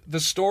continue it. The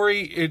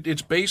story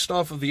it's based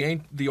off of the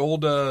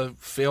old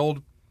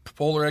failed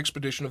polar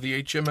expedition of the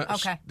HMS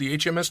Okay. the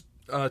HMS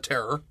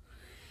Terror,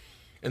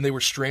 and they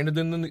were stranded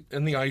in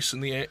the ice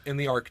in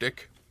the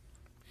Arctic.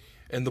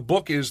 And the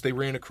book is they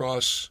ran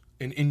across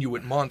an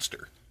Inuit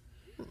monster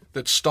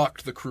that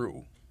stalked the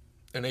crew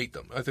and ate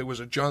them. I think it was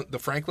the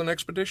Franklin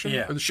expedition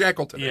Yeah. or the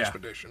Shackleton Yeah.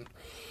 expedition.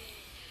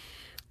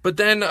 But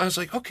then I was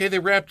like, okay, they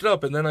wrapped it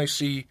up, and then I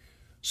see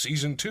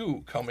season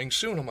 2 coming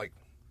soon. I'm like,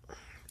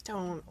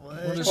 Don't. what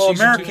is Well,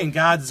 season American 2?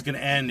 Gods is going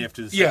to end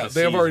after the Yeah, second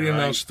they have already season,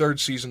 right? announced third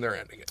season. They're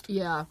ending it.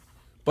 Yeah.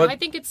 But I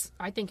think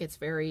it's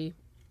very.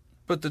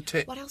 but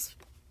the What else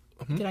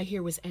Mm-hmm. did I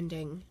hear was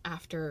ending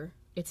after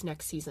its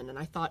next season? And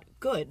I thought,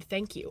 good,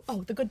 thank you.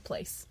 Oh, The Good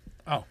Place.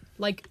 Oh,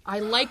 Like, I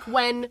like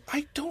when.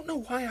 I don't know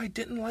why I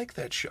didn't like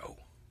that show.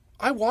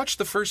 I watched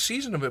the first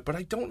season of it, but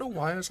I don't know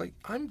why. I was like,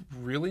 I'm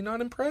really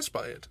not impressed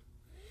by it.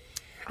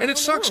 And it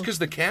sucks because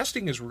the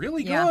casting is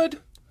really Yeah.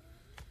 good.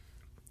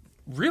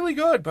 Really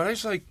good, but I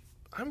was like,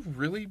 I'm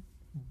really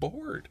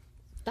bored.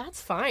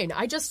 That's fine.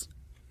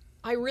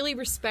 I really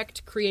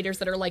respect creators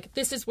that are like,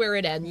 this is where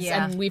it ends,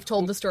 Yeah. and we've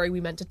told the story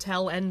we meant to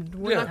tell, and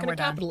we're Yeah. not And going we're to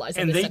done. capitalize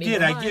on and this they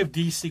did. anymore. I give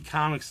DC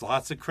Comics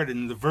lots of credit.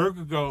 And the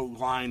Vertigo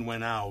line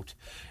went out,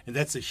 and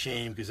that's a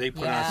shame because they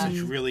put Yeah. on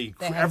such really.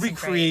 They had Every some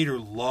great- creator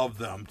loved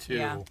them too.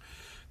 Yeah.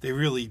 They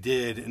really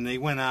did, and they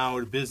went out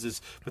of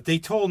business. But they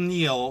told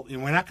Neil,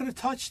 and we're not going to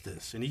touch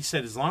this. And he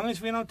said, as long as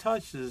we don't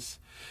touch this,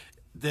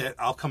 that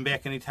I'll come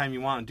back anytime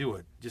you want and do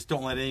it. Just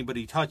don't let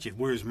anybody touch it.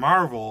 Whereas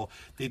Marvel,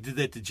 they did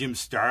that to Jim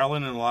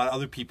Starlin and a lot of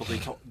other people. They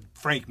told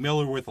Frank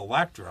Miller with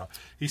Elektra.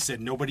 He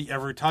said nobody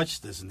ever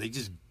touched this, and they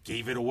just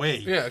gave it away.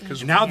 Yeah,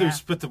 'cause- And now Yeah.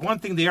 there's. But the one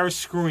thing they are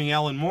screwing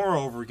Alan Moore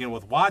over again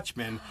with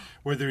Watchmen,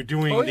 where they're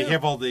doing. Oh, They yeah.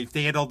 have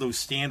they had all those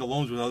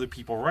standalones with other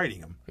people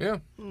writing them. Yeah.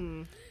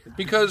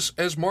 Because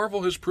as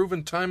Marvel has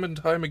proven time and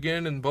time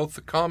again in both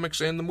the comics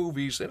and the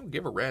movies, they don't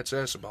give a rat's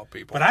ass about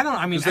people. But I don't.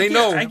 I mean, 'Cause they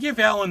know. I give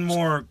Alan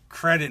Moore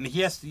credit, and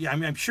he has to. I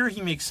mean, I'm sure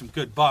he makes some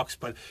good bucks,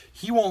 but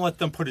he won't let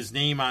them put his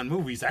name on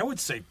movies. I would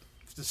say,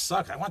 this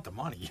sucks. I want the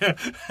money. I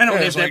don't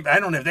have it's that. like- I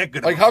don't have that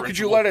good. Like, of a how could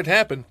you principle. let it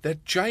happen?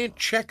 That giant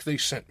check they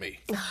sent me.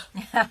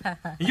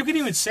 You can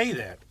even say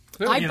that.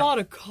 I you know. bought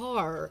a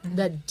car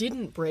that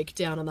didn't break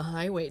down on the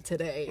highway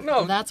today.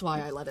 No. That's why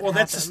I let it Well, happen.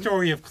 that's the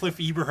story of Cliff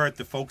Eberhardt,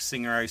 the folk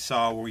singer I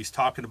saw, where he's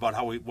talking about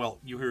how you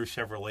hear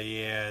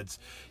Chevrolet ads,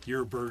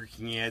 you're Burger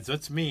King ads.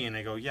 That's me, and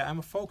I go, yeah, I'm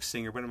a folk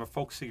singer, but I'm a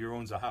folk singer who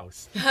owns a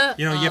house.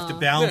 You know, you have to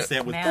balance Yeah.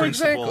 that with Man.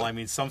 principle. Exactly. I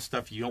mean, some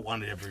stuff you don't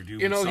want to ever do.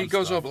 You know, with he some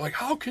goes stuff. up like,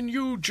 how can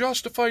you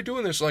justify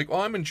doing this? Like,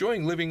 well, I'm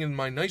enjoying living in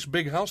my nice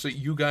big house that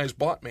you guys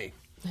bought me.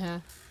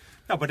 Yeah.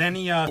 No, but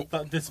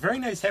it's very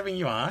nice having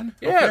you on.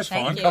 Yeah, Hope that's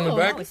Thank fun. you. Coming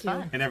back. That was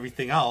fun. And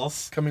everything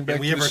else. Coming back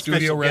And we to have the our studio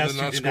special rather guest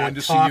than who us did going not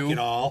to see talk you. at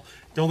all.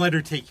 Don't let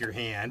her take your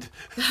hand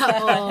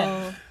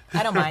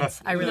I don't mind.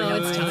 I really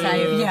don't No. tell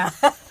you. Yeah.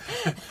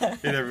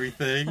 and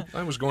everything.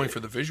 I was going for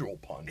the visual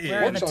pun.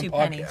 Where are Once the on 2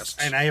 podcasts. pennies?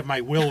 And I have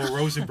my Willow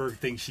Rosenberg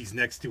thing she's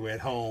next to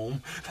at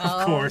home, of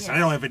Oh, course. yeah. I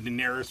don't have a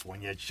Daenerys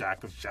one yet.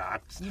 Shock of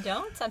shocks. You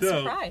don't? I'm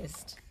No.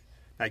 surprised.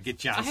 I get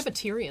Jon. I have a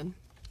Tyrion.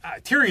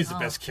 Tyrion's the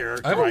best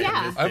character. I have, a-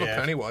 yeah. I have a Yeah.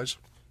 Pennywise.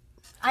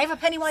 I have a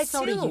Pennywise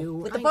So too do you.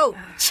 with the I- boat.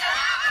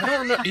 I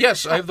don't remember.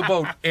 Yes, I have the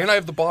boat, and I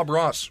have the Bob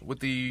Ross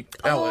with the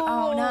pallet.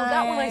 Oh,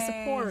 that one I nice.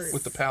 support.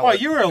 With the pallet. Well,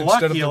 you were instead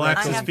lucky, of the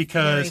Alexis, I raccoon. have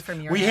because theory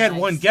from your we had eyes.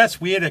 one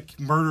guest. We had a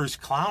murderous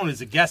clown as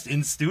a guest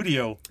in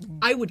studio.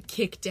 I would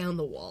kick down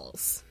the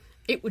walls.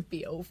 It would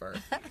be over.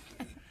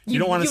 You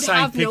don't want to You'd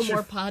sign have picture. no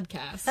more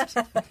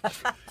podcast.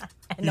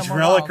 And no He's more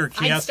Relic walls. or I'd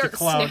Chaos the start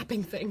Cloud.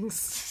 snapping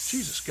things.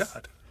 Jesus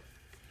God.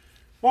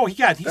 Well, he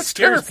That's scares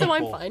terrible. So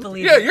I'm people. fine.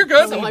 Believe Yeah, it. you're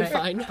good. So I'm Believe it.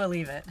 fine.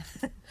 Believe it.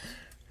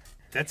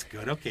 That's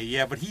good. Okay,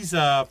 yeah, but he's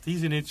an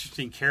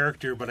interesting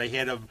character. But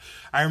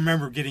I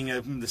remember getting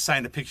him to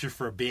sign a picture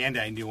for a band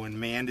I knew, and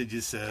Amanda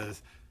just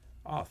says,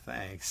 "Oh,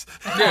 thanks."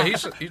 Yeah,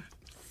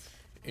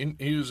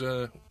 he was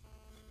an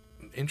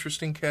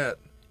interesting cat,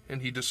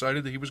 and he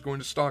decided that he was going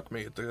to stalk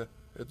me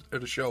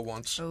at a show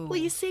once. Well,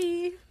 you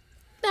see,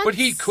 But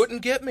he couldn't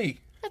get me.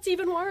 That's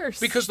even worse.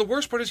 Because the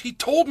worst part is he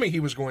told me he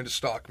was going to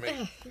stalk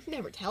me. You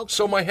never tell.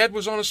 So my head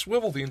was on a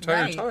swivel the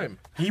entire Right. time.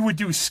 He would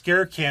do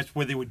scare camps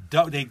where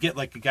they'd get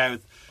like a guy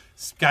with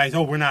guys.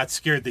 Oh, we're not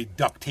scared. They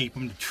duct tape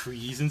them to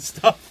trees and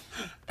stuff.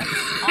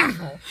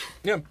 Awful.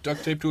 Yeah,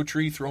 duct tape to a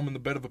tree, throw him in the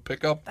bed of a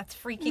pickup. That's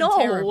freaking No.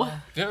 terrible.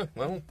 Yeah,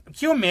 well, Can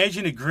you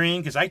imagine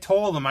agreeing? Because I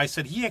told him, I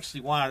said he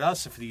actually wanted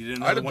us if he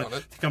didn't I'd have one done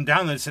it. to come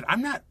down there. I said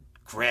I'm not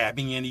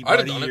grabbing I'd have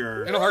anybody done it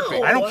or in a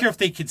heartbeat. I don't care if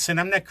they consent.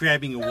 I'm not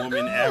grabbing a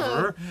woman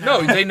ever.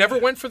 No, they never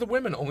went for the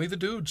women, only the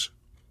dudes.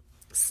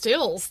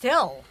 Still.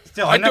 Still.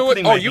 Still, I I'm not do it.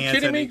 putting Oh, my you hands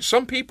kidding on me? it.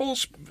 Some people,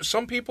 especially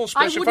if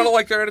I wouldn't- don't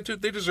like their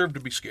attitude, they deserve to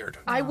be scared.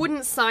 I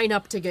wouldn't sign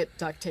up to get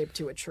duct taped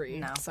to a tree.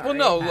 No. Sorry. Well,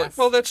 no, pass.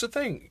 well, that's the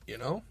thing, you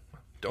know.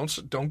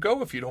 Don't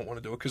go if you don't want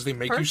to do it because they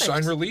make Perfect. you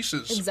sign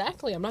releases.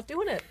 Exactly. I'm not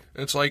doing it.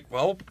 And it's like,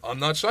 well, I'm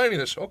not signing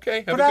this. Okay,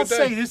 have But a I'll good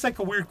say day. there's like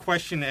a weird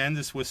question to end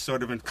this with,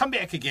 sort of, and come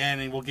back again,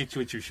 and we'll get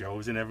you at your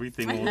shows and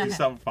everything. We'll do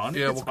something fun.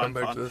 Yeah, It's we'll fun, come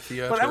back fun. to the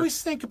theater. But I always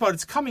think about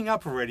it's coming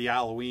up already.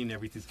 Halloween,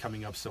 everything's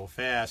coming up so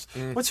fast.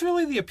 What's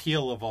really the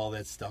appeal of all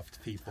that stuff to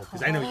people?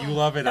 Because I know you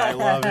love it, I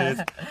love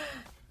it.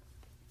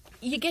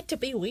 You get to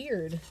be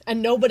weird,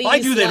 and nobody. Well, I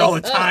do that all the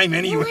time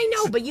anyway. Well, I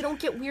know, but you don't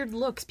get weird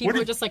looks. People What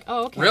are if- just like,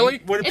 "Oh, okay."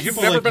 Really? What if It's-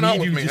 people never like been out me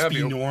with do me, just have be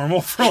you?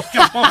 normal for like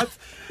a month?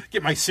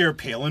 Get my Sarah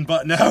Palin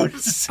button out.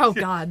 Oh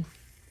God.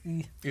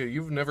 Yeah,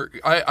 you've never.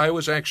 I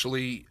was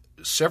actually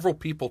several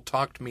people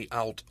talked me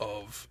out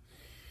of.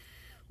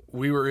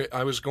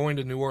 I was going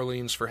to New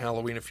Orleans for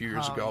Halloween a few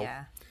years Oh, ago,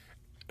 yeah.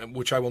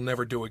 which I will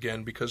never do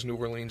again because New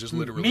Orleans is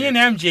literally. Me and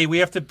MJ, we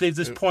have to. There's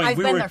this point. I've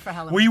we been were there for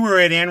Halloween. we were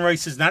at Ann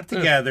Rice's, not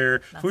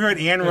together. We were at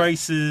Ann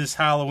Rice's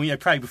Halloween.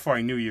 Probably before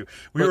I knew you.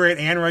 We were at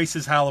Ann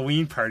Rice's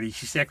Halloween party.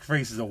 She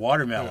sacrifices a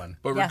watermelon.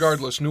 But Yes.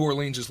 regardless, New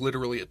Orleans is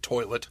literally a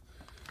toilet.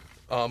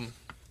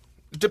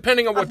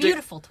 Depending on A what day,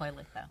 beautiful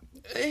toilet, though.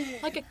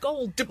 Like a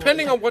gold.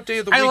 depending toilet. on what day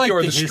of the I week like you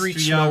are, the the street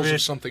history of smells it.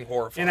 of something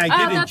horrifying. And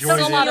I did That's enjoy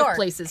a lot that. of York.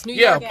 places. New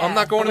yeah, York. I'm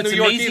not going to What's New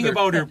York amazing either.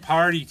 about her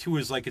party too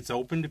is like it's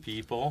open to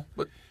people.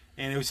 But-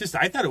 And it was just,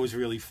 I thought it was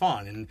really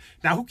fun. And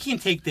now, who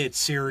can't take that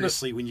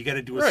seriously when you got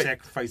to do a Right.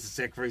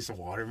 sacrifice of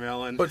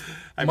watermelon? But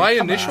I mean, my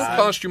come initial on.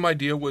 costume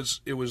idea was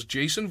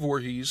Jason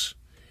Voorhees,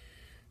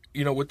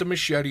 with the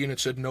machete, and it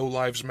said "No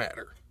Lives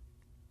Matter."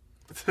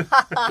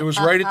 It was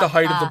right at the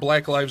height of the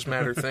Black Lives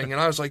Matter thing, and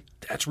I was like,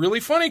 "That's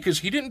really funny because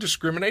he didn't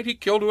discriminate; he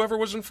killed whoever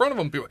was in front of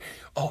him." People,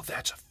 oh,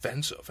 that's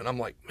offensive, and I'm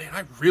like, "Man,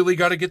 I really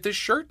got to get this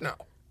shirt now."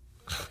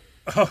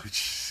 Oh,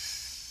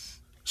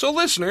 So,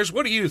 listeners,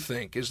 what do you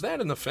think? Is that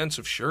an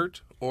offensive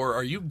shirt, or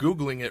are you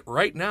Googling it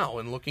right now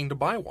and looking to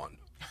buy one?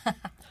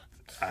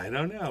 I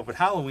don't know. But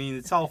Halloween,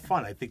 it's all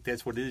fun. I think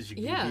that's what it is. You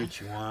can Yeah. do what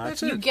you want.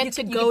 That's You it. get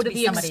to you go get to to be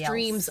the somebody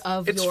extremes else.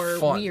 of It's your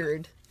fun.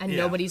 weird, and Yeah.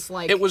 nobody's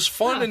like. It was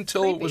fun "Ah,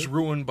 until it was creepy."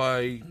 ruined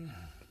by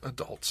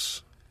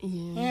adults.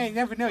 Yeah, you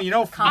never know. You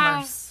know,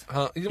 Commerce.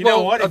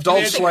 know what? If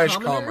Adults you had-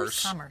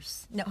 /commerce.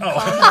 Commerce. No, Oh.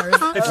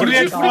 commerce. If you did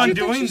had you- fun what did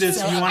you doing think this,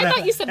 you you said? want I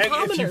thought you said if you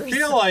commoners.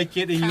 feel like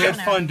it and you had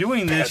Commoner. fun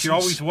doing this, you're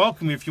Peasants. always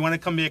welcome. If you want to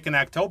come back in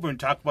October and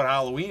talk about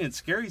Halloween and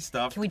scary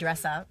stuff, Can we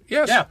dress up?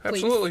 Yes, Yeah,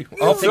 absolutely. please.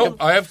 I'll Think film.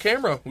 I have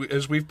camera,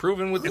 as we've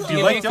proven with the if you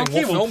D&D like, thing.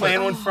 okay, we'll film plan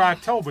it. one for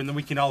October, and then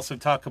we can also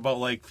talk about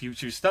like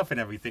future stuff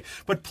and everything.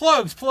 But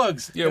plugs.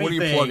 Yeah, what are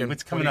you anything. plugging?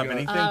 What's What coming do up?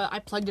 you got? Anything? I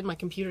plugged in my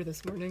computer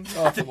this morning.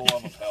 Oh, for the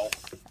love of hell!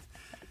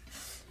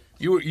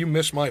 You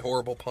missed my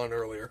horrible pun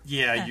earlier.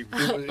 Yeah, you.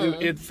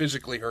 It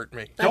physically hurt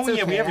me. Don't we? That's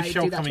Yeah, we have okay. a I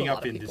show do that to coming a lot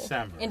up of in people.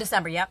 December. In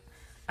December, yep.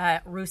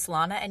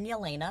 Ruslana and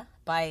Yelena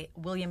by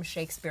William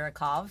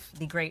Shakespeareakov,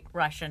 the great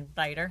Russian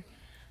writer.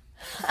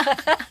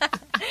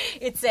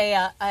 It's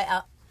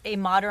a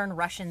modern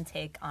Russian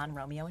take on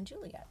Romeo and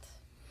Juliet.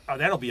 Oh,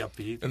 that'll be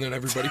upbeat. And then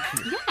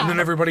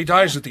everybody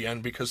dies at the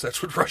end because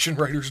that's what Russian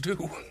writers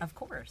do. Of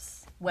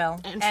course.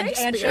 Well, And and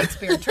Shakespeare.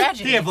 Shakespeare,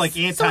 tragedy. They have like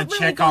Anton it really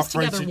Chekhov goes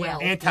writes. together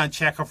well. Anton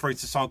Chekhov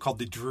writes a song called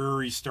 "The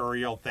Drury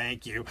Story." Oh,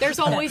 thank you. There's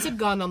always a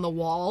gun on the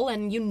wall,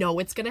 and you know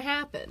it's going to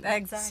happen.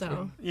 Exactly.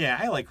 So Yeah,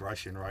 I like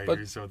Russian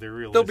writers, so they're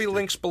realistic. There'll be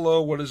links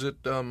below. What is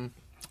it?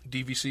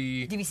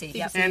 DVC. DVC,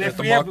 yep. And At if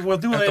the we have, Muck- we'll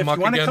do at it. the If Muck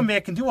you want to again. come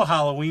back and do a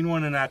Halloween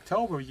one in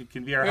October, you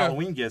can be our Yeah.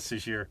 Halloween guest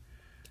this year.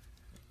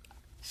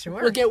 Sure.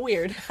 we'll get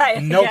weird.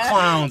 No Yeah.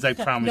 clowns, I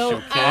promise No, you.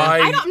 Okay?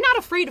 I'm not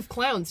afraid of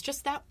clowns.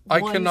 Just that I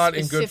one cannot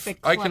in specific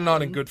I cannot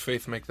clown. in good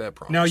faith make that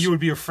promise. No, you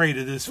would be afraid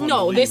of this one.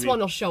 No, believe this me. one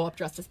will show up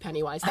dressed as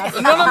Pennywise. That's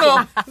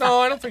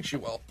No, I don't think she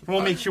will. We'll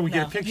make sure we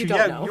get a picture. you don't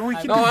Yeah, know. we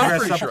can No, do I'm dress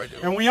pretty up. sure I do.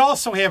 And we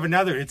also have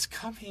another. It's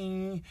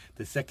coming.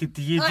 The second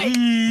D&D.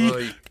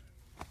 Like,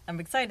 I'm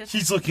excited.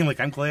 She's looking like,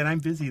 I'm glad I'm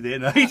busy that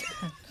night.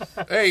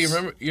 hey, you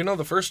remember?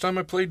 The first time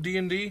I played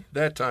D&D,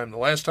 that time. The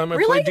last time I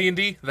Really? played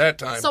D&D, that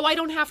time. so I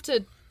don't have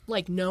to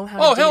know how.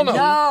 Oh, to hell D&D.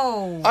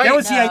 no. No. That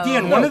was the idea.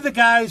 And No. one of the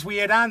guys we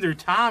had on there,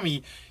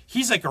 Tommy,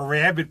 he's like a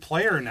rabid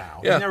player now.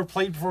 Yeah. He's never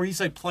played before. He's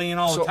like playing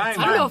all So- the time.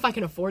 I don't know if I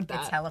can afford that.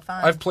 It's hella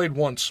fun. I've played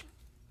once.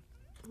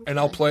 And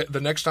I'll play.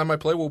 The next time I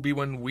play will be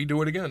when we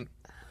do it again.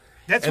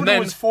 That's and what it then-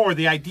 was for.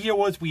 The idea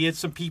was we had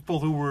some people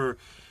who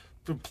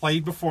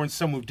played before and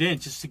some who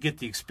didn't, just to get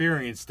the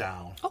experience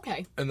down.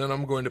 Okay. And then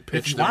I'm going to If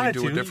pitch you that we wanted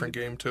do a to, different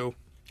game too.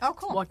 Oh,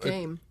 cool. What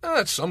game?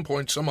 At some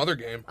point, some other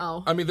game.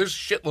 Oh. I mean, there's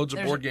shitloads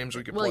of board games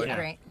we could play.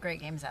 yeah. Great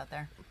games out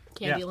there.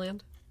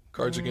 Candyland.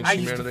 Cards Against I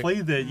used to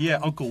Humanity. play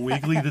that, Uncle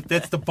Wiggly.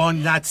 That's the bunny,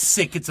 not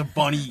sick. It's a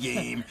bunny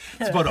game.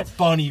 It's about a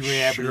bunny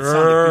rabbit.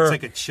 It's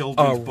like a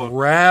children's book.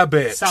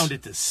 Rabbit. It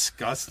sounded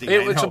disgusting.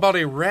 It's I know. about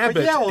a rabbit.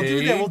 But yeah, we'll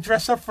do eh? that. We'll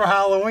dress up for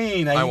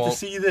Halloween. I need won't. to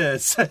see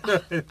this.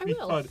 It'd be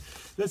will. fun.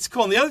 That's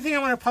cool. And the other thing I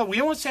want to we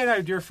almost had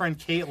our dear friend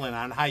Caitlin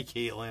on. Hi,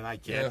 Caitlin. Hi,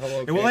 Kat. Yeah, hello,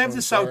 and we'll have Caitlin.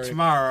 this out Sorry.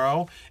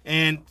 tomorrow.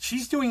 And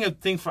she's doing a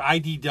thing for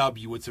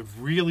IDW. It's a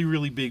really,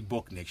 really big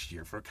book next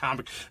year for a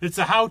comic. It's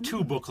a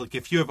how-to book. Like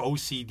if you have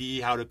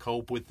OCD, how to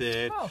cope with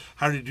it,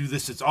 how to do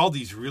this. It's all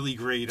these really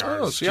great Oh,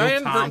 artists. see, Jill I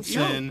hadn't heard,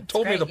 Thompson. you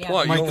told me the Great, yeah.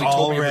 plot. You Mike only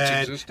told me of its Allred,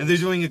 existence. and they're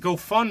doing a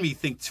GoFundMe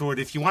thing to it.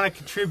 If you want to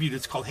contribute,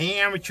 it's called Hey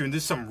Amateur, and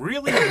there's some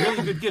really,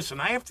 really good gifts. And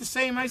I have to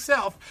say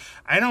myself,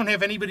 I don't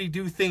have anybody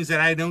do things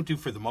that I don't do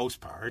for the most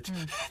part.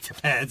 It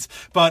depends.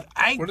 But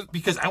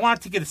because I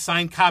wanted to get a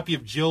signed copy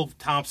of Jill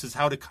Thompson's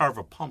How to Carve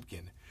a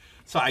Pumpkin.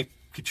 So I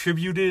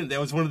contributed, and that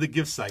was one of the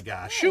gifts I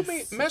got.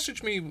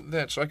 Message me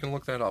that so I can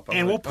look that up.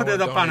 And we'll put it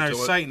up on our donate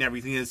to it. site and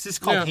everything. It's just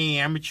called Yeah. Hey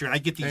Amateur, and I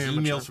get these Hey emails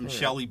Amateur, from oh, yeah.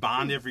 Shelley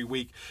Bond every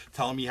week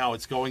telling me how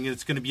it's going. And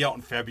it's going to be out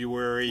in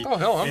February. Oh,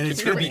 hell, I'm and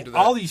it's going contributing to to be that.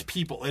 all these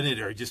people in it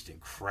are just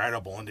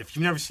incredible. And if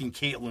you've never seen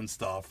Caitlin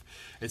stuff,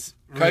 it's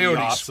really Coyotes.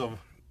 awesome.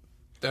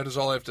 That is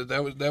all I have to.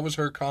 That was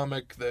her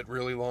comic that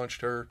really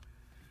launched her.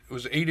 It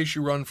was an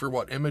 8-issue run for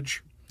what?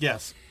 Image.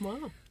 Yes.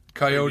 Wow.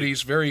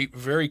 Coyotes, very,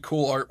 very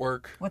cool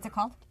artwork. What's it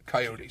called?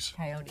 Coyotes.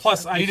 Coyote.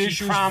 Plus, Eight she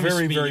issues, promised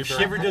very, me very, if she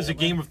very ever does a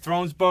Game of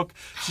Thrones book,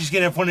 she's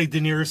going to have one of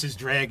Daenerys'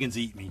 dragons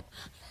eat me.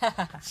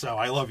 So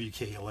I love you,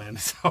 Caitlin.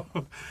 So,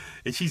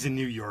 and she's in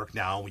New York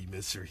now. We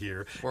miss her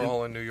here. We're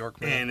all in New York,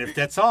 man. And if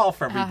that's all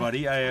for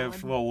everybody, I have,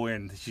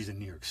 she's in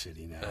New York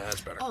City now.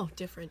 That's better. Oh,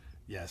 different.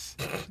 Yes.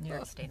 New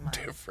York State Mine.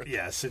 Different.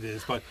 Yes, it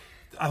is. But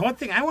one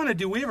thing I want to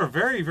do, we have a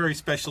very, very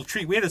special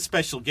treat. We had a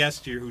special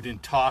guest here who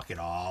didn't talk at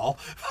all,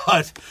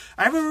 but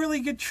I have a really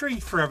good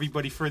treat for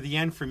everybody for the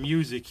end for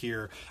music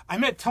here. I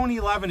met Tony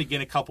Levin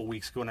again a couple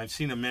weeks ago, and I've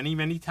seen him many,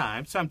 many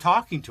times. So I'm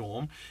talking to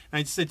him, and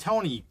I said,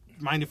 Tony,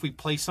 mind if we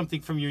play something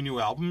from your new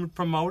album and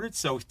promote it?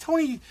 So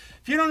Tony,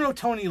 if you don't know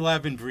Tony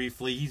Levin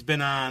briefly, he's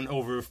been on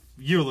over,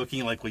 you're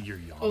looking like when you're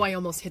young. Oh, I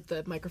almost hit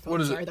the microphone.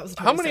 What is Sorry, it? that was a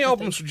How totally many separate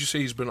albums thing. would you say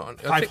he's been on?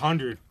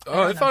 500.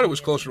 I thought it was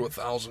closer to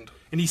 1,000.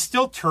 And he's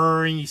still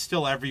touring. He's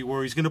still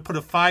everywhere. He's going to put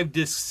a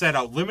 5-disc set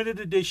out, limited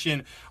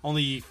edition,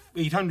 only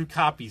 800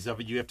 copies of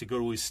it. You have to go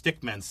to his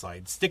Stickmen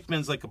site.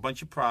 Stickmen's like a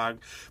bunch of prog.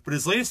 But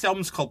his latest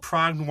album's called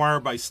Prog Noir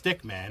by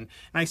Stickmen. And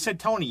I said,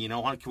 Tony,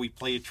 can we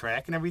play a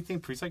track and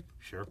everything? He's like,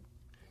 sure.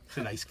 He's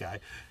a nice guy.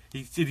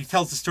 He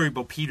tells the story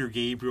about Peter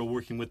Gabriel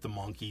working with the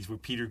Monkees, where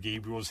Peter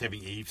Gabriel was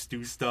having apes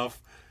do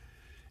stuff.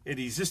 And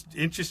he's just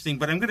interesting.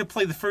 But I'm going to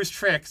play the first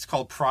track. It's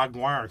called Prog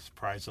Noir,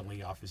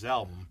 surprisingly, off his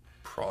album.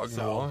 Prog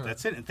So Noir.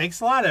 that's it. And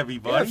thanks a lot,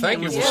 everybody. Yeah, thank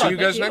you. It was We'll fun. see you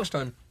guys thank you. next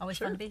time. Always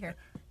fun to be here.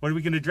 What are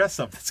we going to dress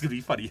up? That's going to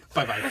be funny.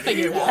 Bye-bye. Thank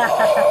you.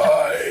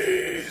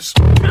 Nice.